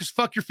your heart because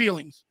fuck your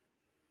feelings.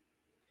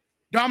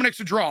 Dominic's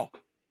a draw.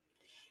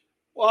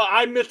 Well,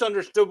 I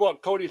misunderstood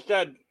what Cody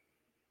said.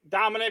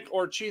 Dominic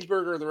or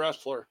Cheeseburger the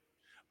wrestler?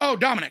 Oh,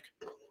 Dominic.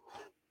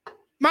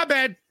 My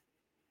bad.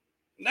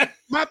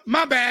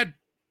 My bad.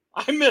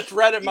 I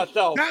misread it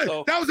myself.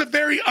 That was a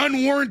very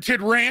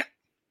unwarranted rant.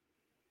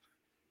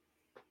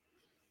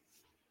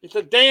 He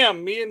said,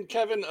 damn, me and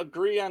Kevin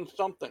agree on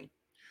something.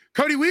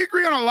 Cody, we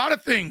agree on a lot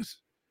of things.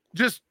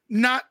 Just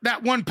not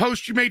that one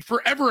post you made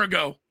forever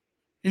ago.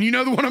 And you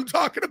know the one I'm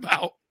talking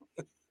about.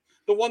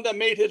 The one that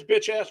made his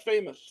bitch ass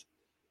famous.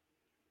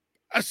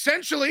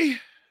 Essentially.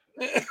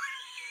 And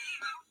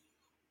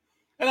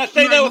I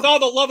say that with all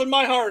the love in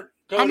my heart,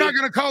 Cody. I'm not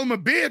going to call him a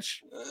bitch.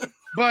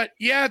 But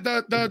yeah,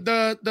 that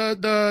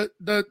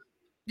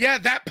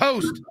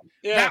post,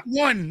 that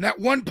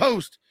one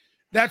post,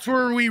 that's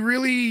where we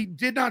really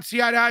did not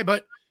see eye to eye.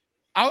 But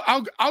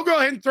I'll go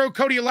ahead and throw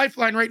Cody a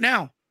lifeline right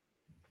now.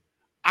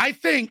 I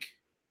think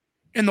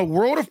in the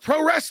world of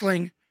pro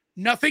wrestling,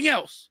 nothing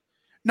else,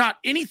 not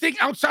anything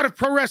outside of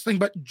pro wrestling,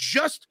 but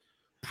just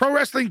pro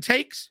wrestling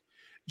takes.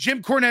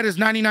 Jim Cornette is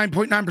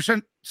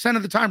 99.9%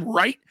 of the time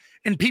right,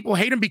 and people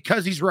hate him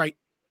because he's right.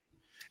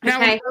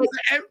 Now, okay.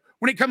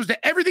 When it comes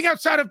to everything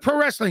outside of pro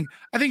wrestling,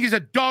 I think he's a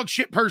dog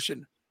shit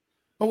person.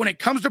 But when it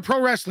comes to pro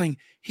wrestling,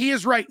 he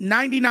is right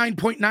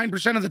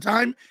 99.9% of the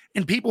time,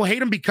 and people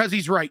hate him because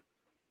he's right.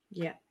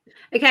 Yeah.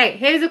 Okay,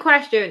 here's a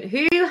question.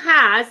 Who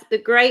has the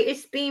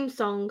greatest theme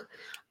song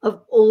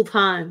of all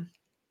time?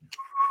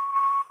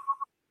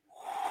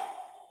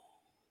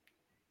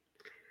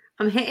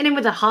 I'm hitting him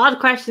with the hard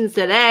questions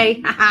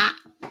today.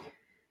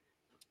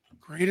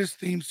 Greatest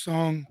theme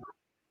song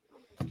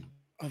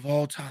of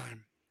all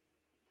time.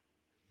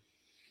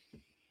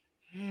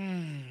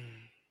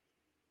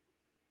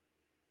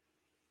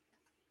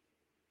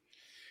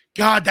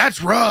 God,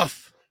 that's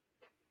rough.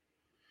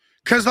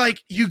 Because,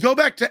 like, you go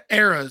back to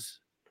eras,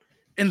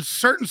 and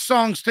certain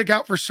songs stick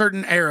out for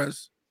certain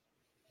eras.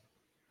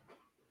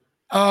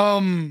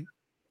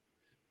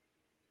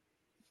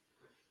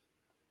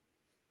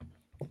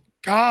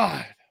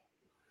 God.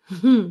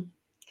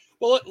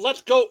 Well,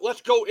 let's go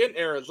in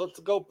eras. Let's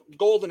go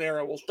golden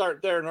era. We'll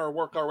start there and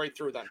work our way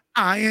through then.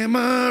 I am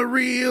a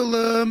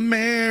real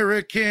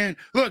American.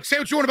 Look, say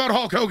what you want about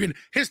Hulk Hogan.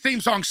 His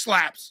theme song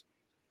slaps.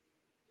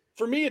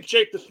 For me, it's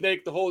Jake the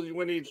Snake,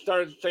 when he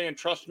started saying,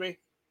 trust me.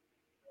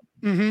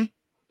 Mm-hmm.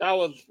 That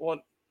was what,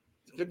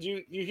 because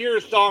you hear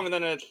a song and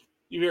then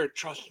you hear,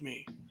 trust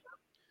me.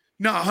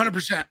 No,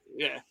 100%.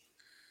 Yeah.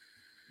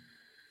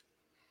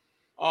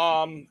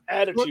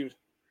 Attitude.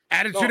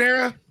 Attitude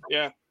era?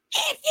 Yeah.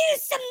 If you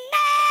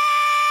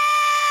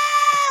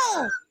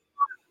smell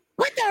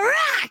what The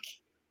Rock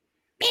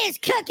is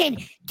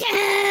cooking,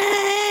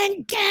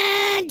 dun,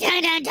 dun,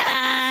 dun, dun,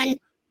 dun.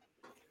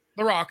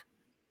 The Rock.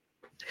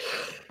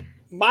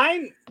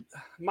 Mine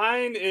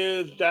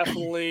is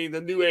definitely the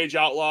New Age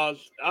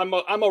Outlaws. I'm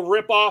a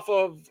rip-off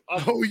of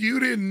Oh, you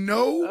didn't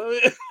know?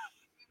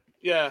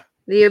 Yeah.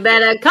 You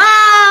better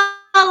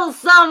call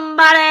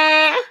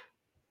somebody.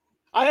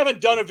 I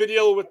haven't done a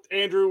video with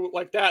Andrew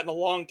like that in a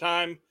long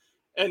time.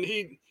 And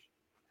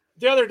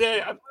the other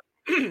day,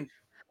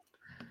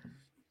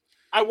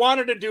 I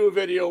wanted to do a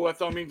video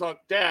with him. He's like,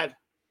 Dad,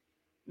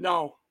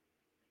 no,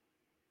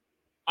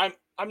 I'm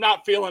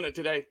not feeling it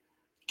today.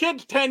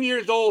 Kid's 10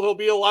 years old. He'll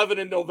be 11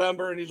 in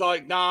November. And he's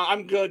like, nah,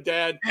 I'm good,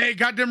 Dad. Hey,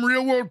 got them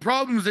real world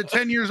problems at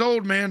 10 years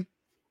old, man.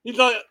 He's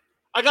like,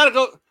 I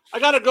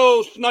gotta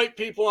go snipe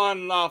people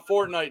on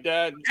Fortnite,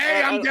 Dad.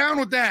 Hey, I'm down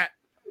with that.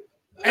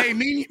 Hey,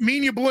 me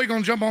and your boy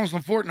gonna jump on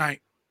some Fortnite.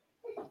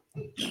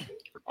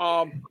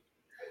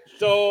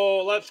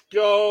 So let's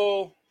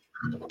go.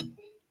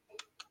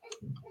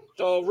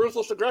 So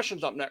Ruthless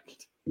Aggression's up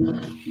next.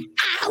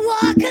 I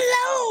walk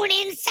alone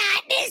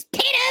inside this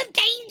pit of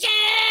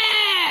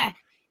danger.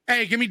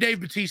 Hey, give me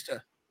Dave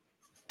Bautista.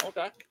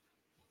 Okay.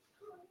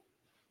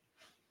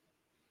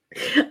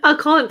 I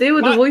can't deal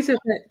with the voice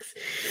effects.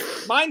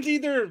 Mine's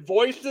either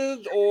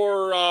voices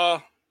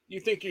or You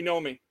Think You Know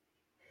Me.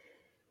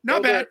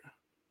 Not bad.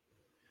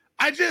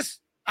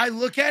 I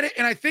look at it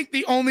and I think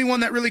the only one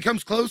that really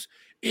comes close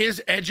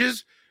is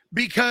Edge's,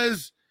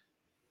 because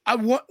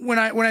when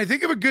I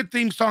think of a good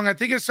theme song, I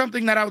think it's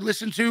something that I would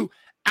listen to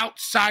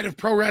outside of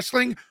pro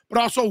wrestling, but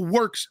also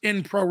works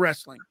in pro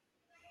wrestling.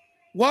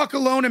 Walk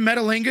Alone and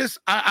Metalingus,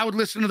 I would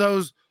listen to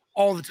those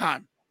all the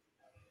time.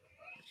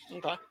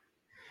 Okay.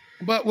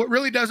 But what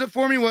really does it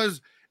for me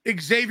was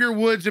Xavier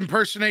Woods'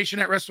 impersonation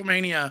at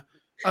WrestleMania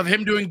of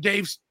him doing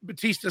Dave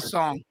Bautista's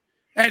song.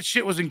 That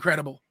shit was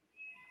incredible.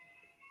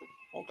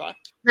 Okay.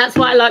 That's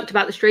what I liked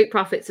about the Street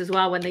Profits as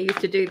well, when they used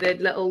to do the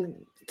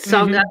little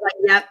song. Mhm. I was like,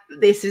 yep,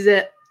 this is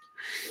it.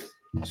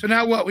 So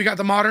now what? We got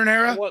the modern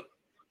era? What?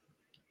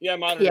 Yeah,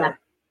 modern. Yeah. era.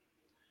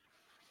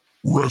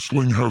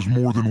 Wrestling has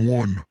more than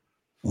one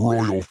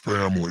royal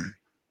family.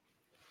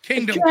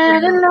 Kingdom.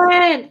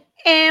 Adrenaline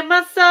in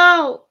my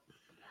soul.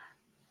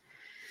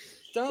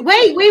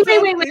 Wait.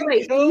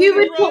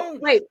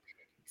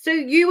 So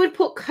you would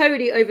put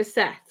Cody over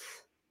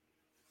Seth?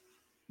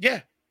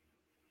 Yeah.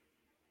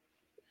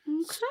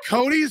 Okay.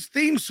 Cody's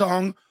theme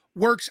song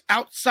works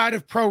outside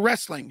of pro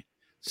wrestling.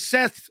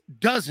 Seth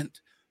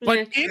doesn't.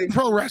 But Yeah, in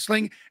pro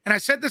wrestling, and I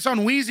said this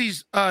on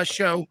Wheezy's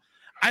show,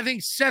 I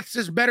think Seth's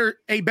is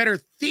a better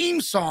theme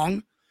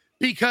song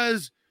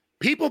because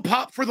people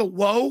pop for the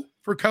whoa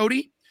for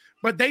Cody,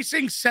 but they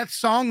sing Seth's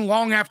song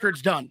long after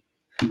it's done.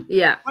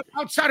 Yeah. But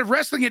outside of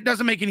wrestling, it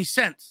doesn't make any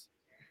sense.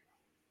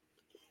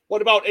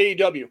 What about E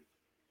AEW?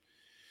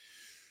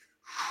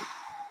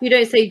 You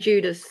don't say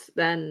Judas,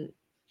 then,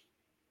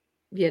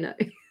 you know.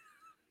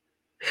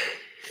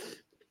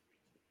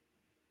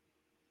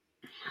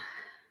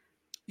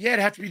 Yeah, it'd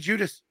have to be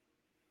Judas.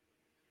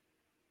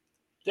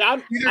 Yeah,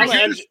 Either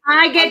Judas,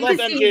 I get love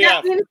to see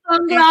that MJF. in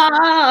some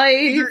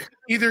live.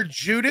 either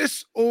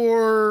Judas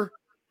or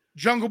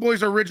Jungle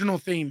Boy's original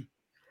theme.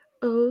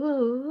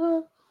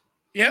 Oh,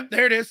 Yep,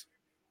 there it is.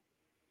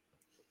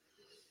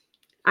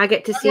 I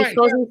get to see By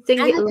the way, Fozzy sing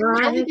it Jungle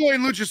live. Boy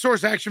and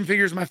Luchasaurus action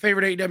figures, my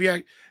favorite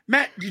AEW.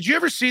 Matt, did you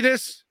ever see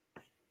this?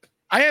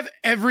 I have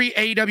every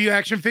AEW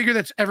action figure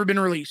that's ever been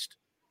released.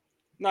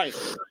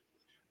 Nice.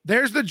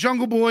 There's the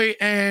Jungle Boy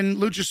and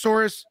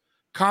Luchasaurus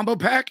combo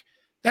pack.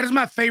 That is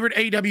my favorite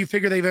AEW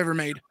figure they've ever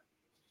made.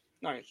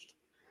 Nice.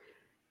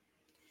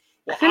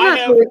 I Well, think I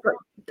that's have. what we've got.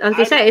 I was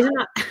going to say, isn't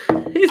that?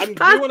 It's I'm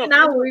past doing an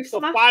hour. We've the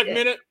smashed 5 it.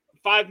 minute.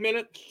 5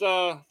 minutes.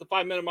 The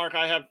 5 minute mark.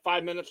 I have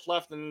 5 minutes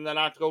left, and then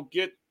I have to go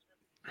get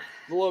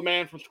the little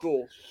man from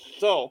school.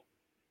 So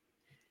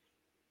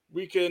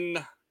we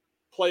can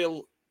play.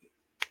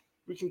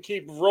 We can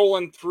keep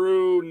rolling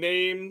through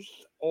names,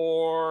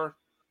 or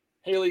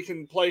Haley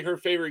can play her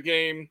favorite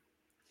game.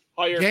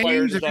 Higher Player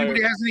Games, if Desire.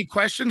 anybody has any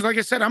questions, like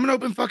I said, I'm an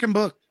open fucking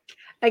book.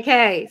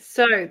 Okay,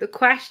 so the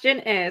question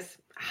is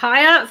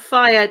hire,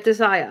 fire,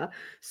 desire.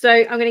 So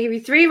I'm going to give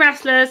you 3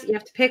 wrestlers. You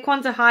have to pick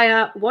one to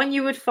hire, one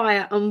you would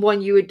fire, and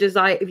one you would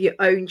desire if you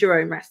owned your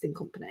own wrestling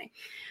company.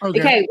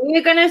 Okay,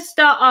 we're going to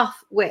start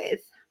off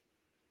with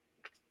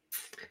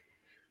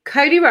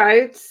Cody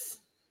Rhodes,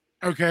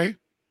 Okay.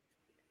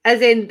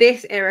 as in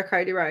this era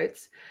Cody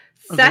Rhodes,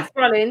 Okay. Seth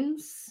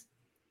Rollins,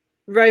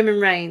 Roman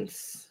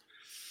Reigns.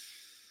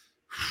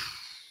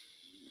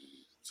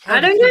 It's hard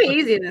I to don't go think-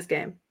 easy in this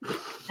game.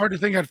 Hard to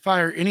think I'd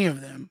fire any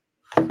of them.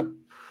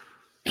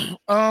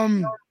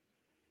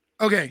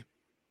 Okay.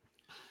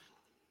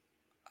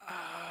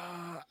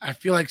 I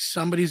feel like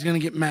somebody's gonna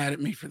get mad at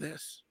me for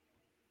this,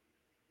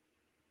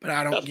 but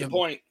I don't That's the give.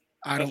 point.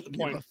 I That's don't the give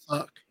point. a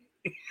fuck.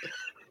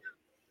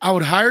 I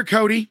would hire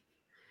Cody.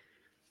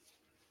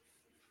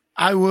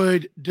 I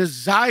would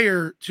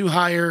desire to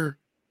hire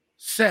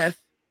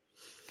Seth,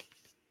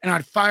 and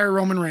I'd fire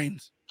Roman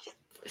Reigns.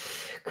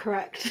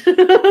 Correct.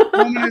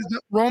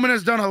 Roman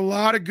has done a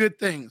lot of good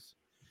things.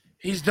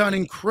 He's done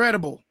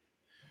incredible.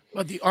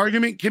 But the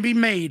argument can be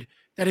made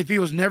that if he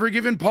was never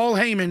given Paul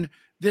Heyman,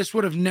 this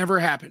would have never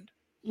happened.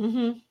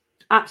 Mm-hmm.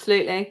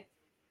 Absolutely.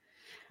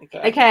 Okay.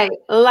 Okay,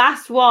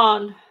 last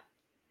one.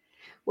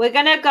 We're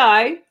gonna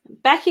go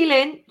Becky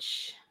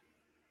Lynch,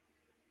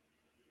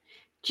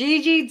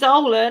 Gigi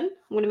Dolan.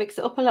 I'm gonna mix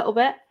it up a little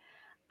bit.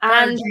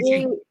 Fire And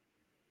Gigi.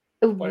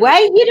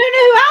 wait, you don't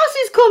know who else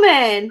is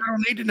coming? I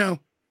don't need to know.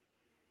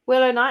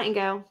 Willow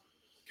Nightingale.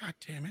 God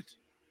damn it.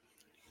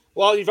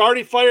 Well, you've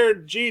already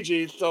fired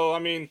Gigi, so I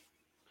mean,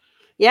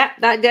 Yeah,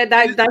 that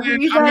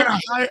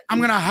I'm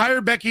gonna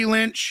hire Becky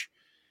Lynch,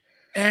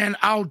 and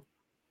I'll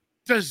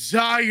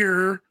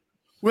desire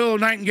Willow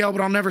Nightingale,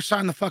 but I'll never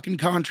sign the fucking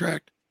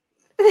contract.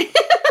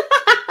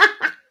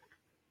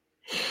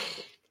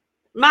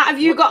 Matt,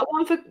 have you got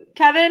one for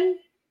Kevin?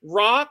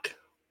 Rock,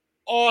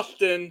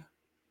 Austin,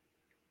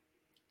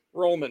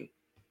 Roman.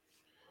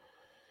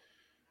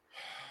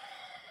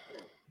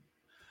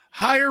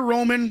 Hire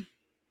Roman.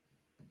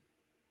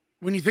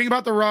 When you think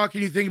about The Rock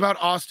and you think about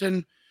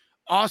Austin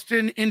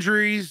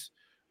injuries,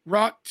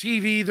 Rock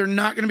TV, they're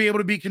not going to be able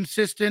to be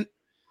consistent.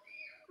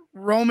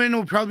 Roman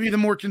will probably be the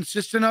more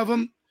consistent of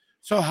them.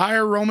 So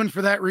hire Roman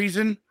for that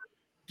reason.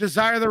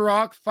 Desire The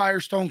Rock, fire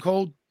Stone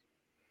Cold.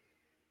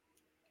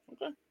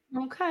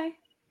 Okay.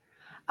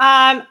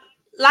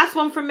 Last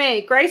one from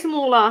me. Grayson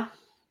Waller.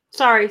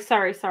 Sorry.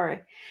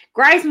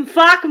 Grayson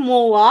fucking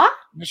Waller.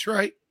 That's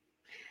right.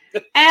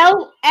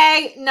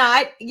 LA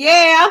Knight.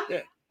 Yeah.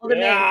 Or the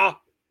Yeah.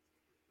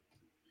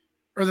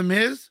 Or The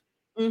Miz?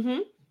 Mm-hmm.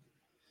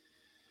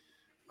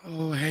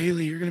 Oh,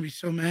 Haley, you're gonna be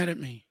so mad at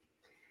me.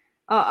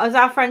 Oh, is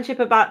our friendship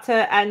about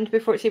to end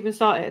before it's even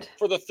started?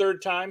 For the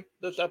third time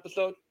this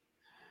episode.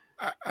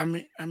 I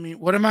mean,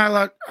 what am I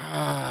allowed?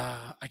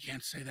 I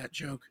can't say that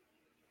joke.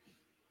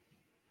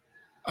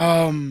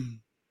 Hire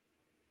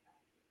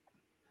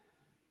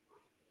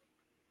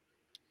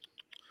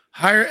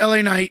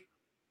LA Knight.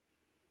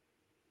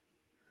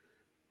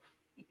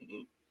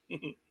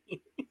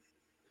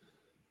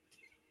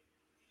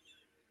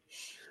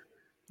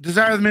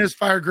 Desire the Miz,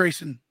 fire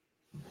Grayson.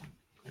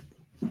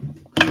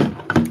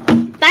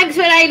 Thanks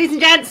for it, ladies and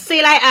gents. See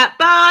you later.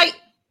 Bye.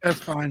 That's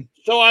fine.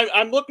 So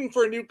I'm looking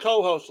for a new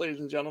co-host, ladies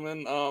and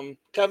gentlemen.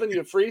 Kevin,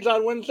 you freeze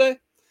on Wednesday?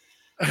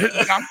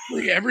 I'm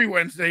free every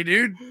Wednesday,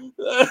 dude.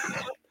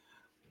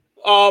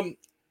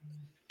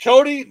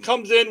 Cody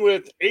comes in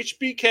with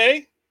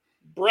HBK,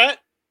 Brett,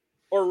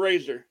 or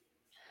Razor.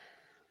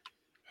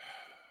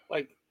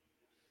 Like,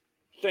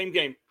 same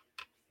game.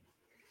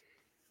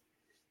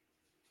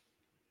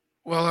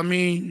 Well, I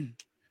mean,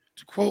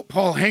 to quote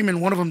Paul Heyman,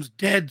 one of them's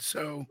dead,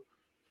 so.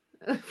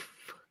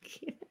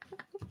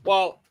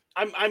 Well,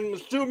 I'm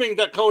assuming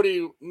that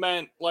Cody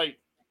meant like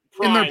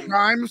prime. In their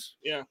primes?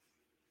 Yeah.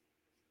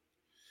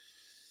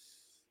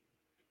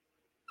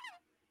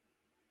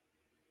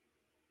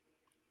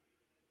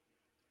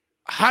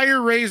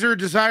 Hire Razor,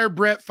 desire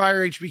Brett,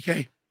 fire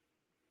HBK.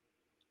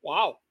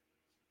 Wow.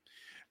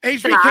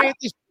 HBK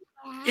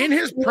in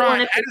his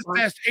prime, at his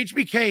best,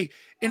 HBK,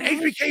 and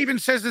HBK even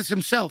says this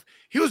himself.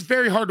 He was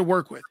very hard to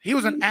work with. He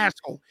was an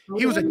asshole.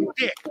 He was a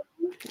dick.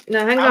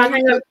 No, hang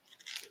on.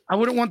 I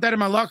wouldn't want that in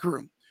my locker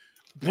room.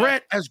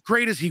 Brett, as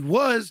great as he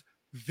was,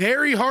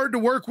 very hard to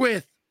work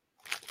with.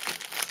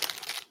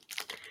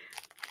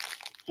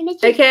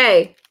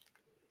 Okay.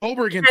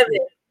 Over against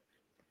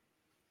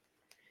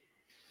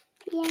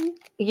Yeah.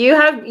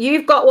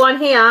 You've got one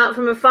here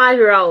from a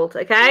 5-year-old,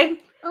 okay?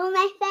 Oh,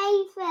 my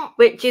favourite.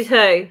 Which is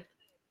who?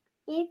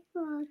 Liv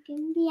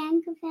Morgan,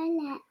 Bianca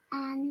Belair,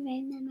 and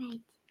Roman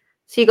Reigns.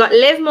 So you got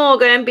Liv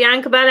Morgan,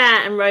 Bianca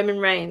Belair, and Roman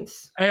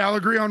Reigns. Hey, I'll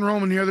agree on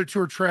Roman. The other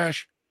two are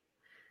trash.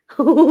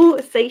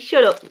 Say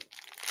shut up.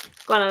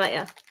 Go on, I'll let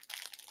you.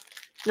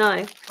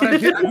 No. But I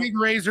think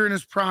Razor in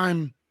his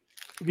prime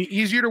would be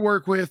easier to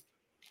work with.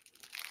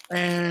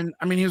 And,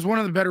 I mean, he was one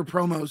of the better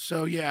promos.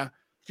 So, yeah,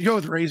 you go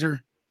with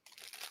Razor.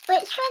 Which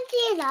one do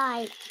you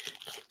like?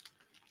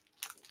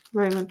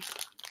 Roman.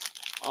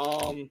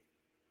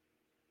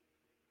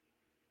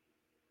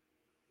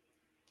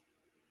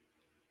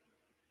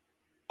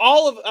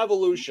 All of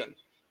Evolution,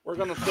 we're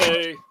gonna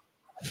say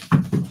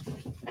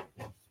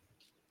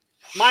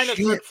minus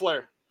Ric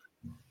Flair.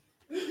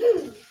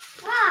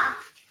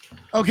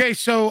 Okay,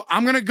 so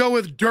I'm going to go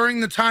with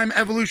during the time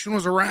Evolution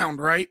was around,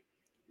 right?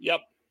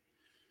 Yep.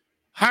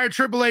 Hire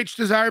Triple H,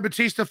 desire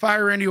Batista,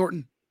 fire Randy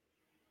Orton.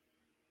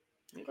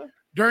 Okay.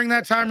 During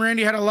that time,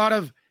 Randy had a lot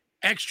of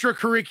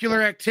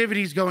extracurricular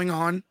activities going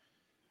on.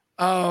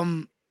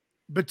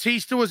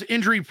 Batista was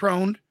injury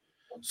prone,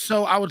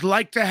 so I would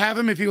like to have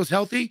him if he was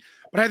healthy.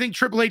 But I think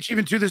Triple H,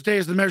 even to this day,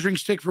 is the measuring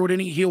stick for what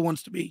any heel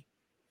wants to be.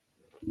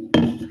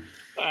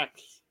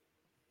 Facts.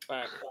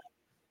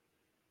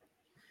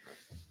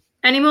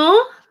 Any more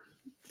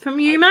from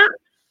you, Matt?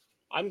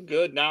 I'm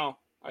good now.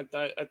 I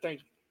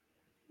think.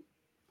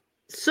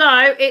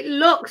 So it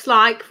looks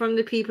like from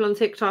the people on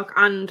TikTok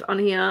and on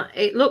here,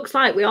 it looks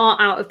like we are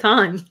out of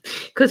time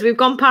because we've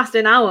gone past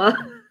an hour.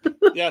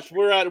 Yes,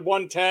 we're at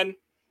 110.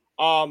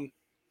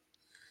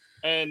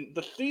 And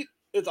the seat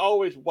is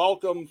always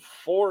welcome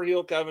for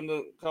heel Kevin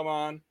to come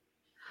on.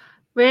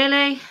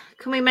 Really?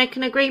 Can we make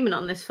an agreement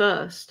on this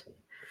first?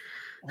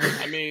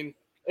 I mean,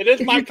 it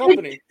is my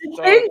company.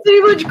 So. Don't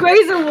too much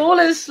Grayson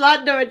Waller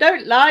slander. I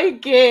don't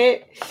like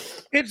it.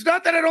 It's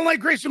not that I don't like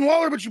Grayson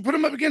Waller, but you put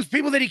him up against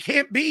people that he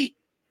can't beat.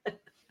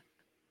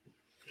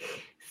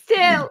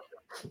 Still,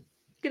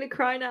 gonna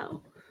cry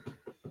now.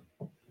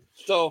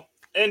 So,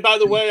 and by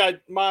the way,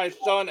 my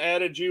son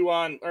added you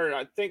on, or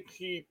I think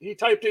he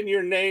typed in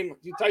your name.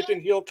 He typed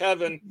in heel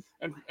Kevin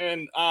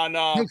and on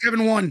Heel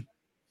Kevin won.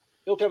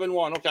 heel Kevin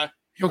 1. Okay.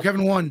 Heel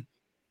Kevin won.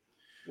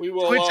 We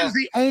will. Which is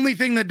the only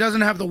thing that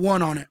doesn't have the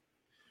 1 on it,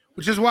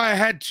 which is why I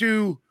had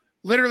to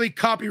literally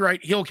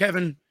copyright heel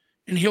Kevin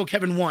and heel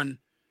Kevin 1.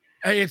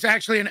 It's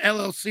actually an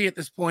LLC at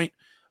this point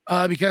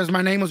because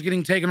my name was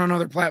getting taken on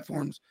other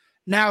platforms.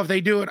 Now, if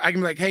they do it, I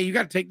can be like, hey, you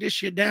got to take this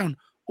shit down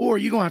or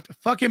you're going to have to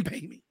fucking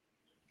pay me.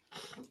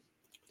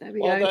 There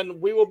we Well, go. then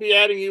we will be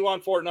adding you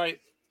on Fortnite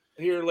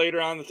here later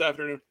on this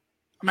afternoon.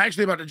 I'm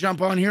actually about to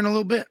jump on here in a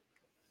little bit.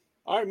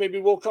 All right, maybe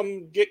we'll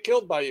come get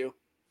killed by you.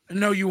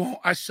 No, you won't.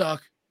 I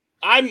suck.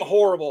 I'm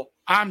horrible.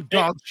 I'm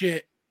dog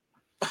shit.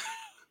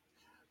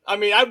 I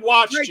mean, I've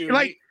watched you.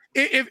 Like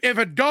if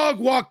a dog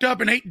walked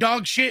up and ate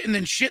dog shit and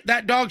then shit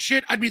that dog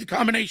shit, I'd be the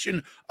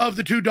combination of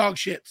the two dog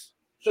shits.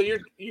 So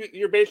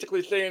you're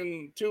basically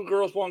saying 2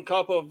 girls, 1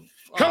 cup of.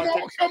 Come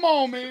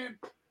on, man.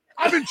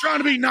 I've been trying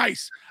to be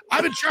nice.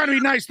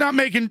 Not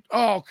making.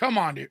 Oh, come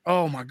on, dude.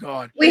 Oh my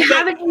God. We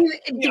haven't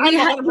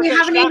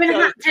even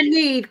had to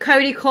need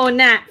Cody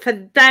Cornett for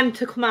them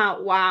to come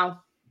out.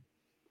 Wow.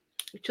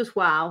 Just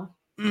wow.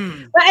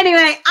 But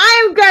anyway,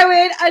 I'm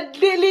going and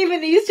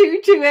leaving these two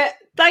to it.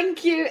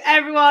 Thank you,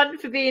 everyone,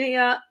 for being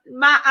here.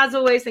 Matt, as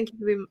always, thank you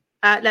for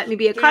letting me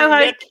be a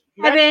co-host.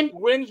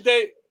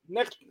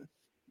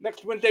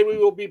 Next Wednesday, we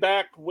will be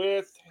back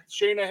with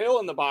Shayna Hill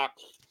in the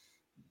box.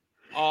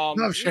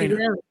 Love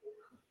Shayna.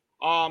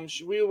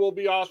 We will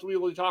be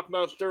talking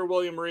about Sir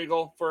William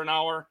Regal for an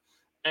hour.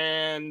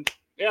 And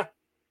yeah.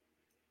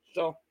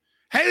 So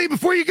Haley,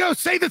 before you go,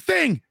 say the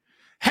thing.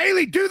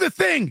 Haley, do the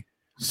thing.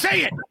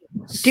 Say it.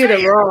 Do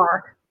the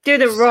roar. Do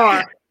the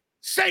roar.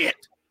 Say it.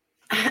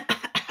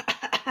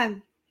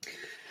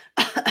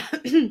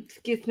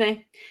 Excuse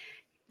me.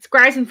 It's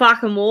grace and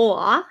fucking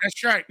war.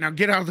 That's right. Now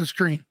get out of the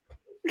screen.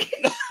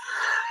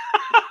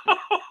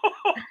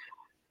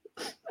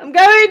 I'm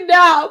going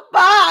now.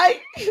 Bye.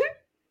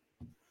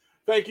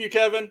 Thank you,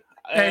 Kevin.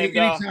 Hey, And,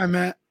 anytime,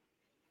 Matt.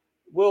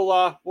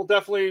 We'll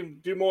definitely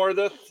do more of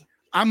this.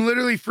 I'm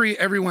literally free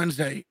every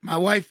Wednesday. My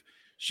wife,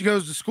 she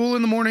goes to school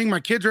in the morning. My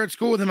kids are at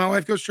school. Then my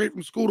wife goes straight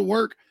from school to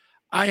work.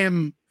 I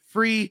am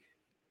free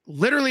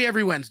literally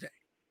every Wednesday.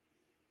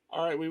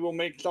 All right, we will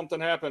make something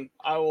happen.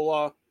 I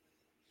will.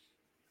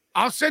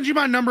 I'll send you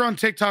my number on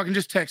TikTok and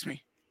just text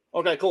me.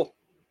 Okay, cool.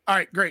 All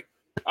right, great.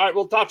 All right,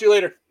 we'll talk to you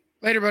later.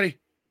 Later, buddy.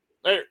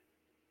 Later.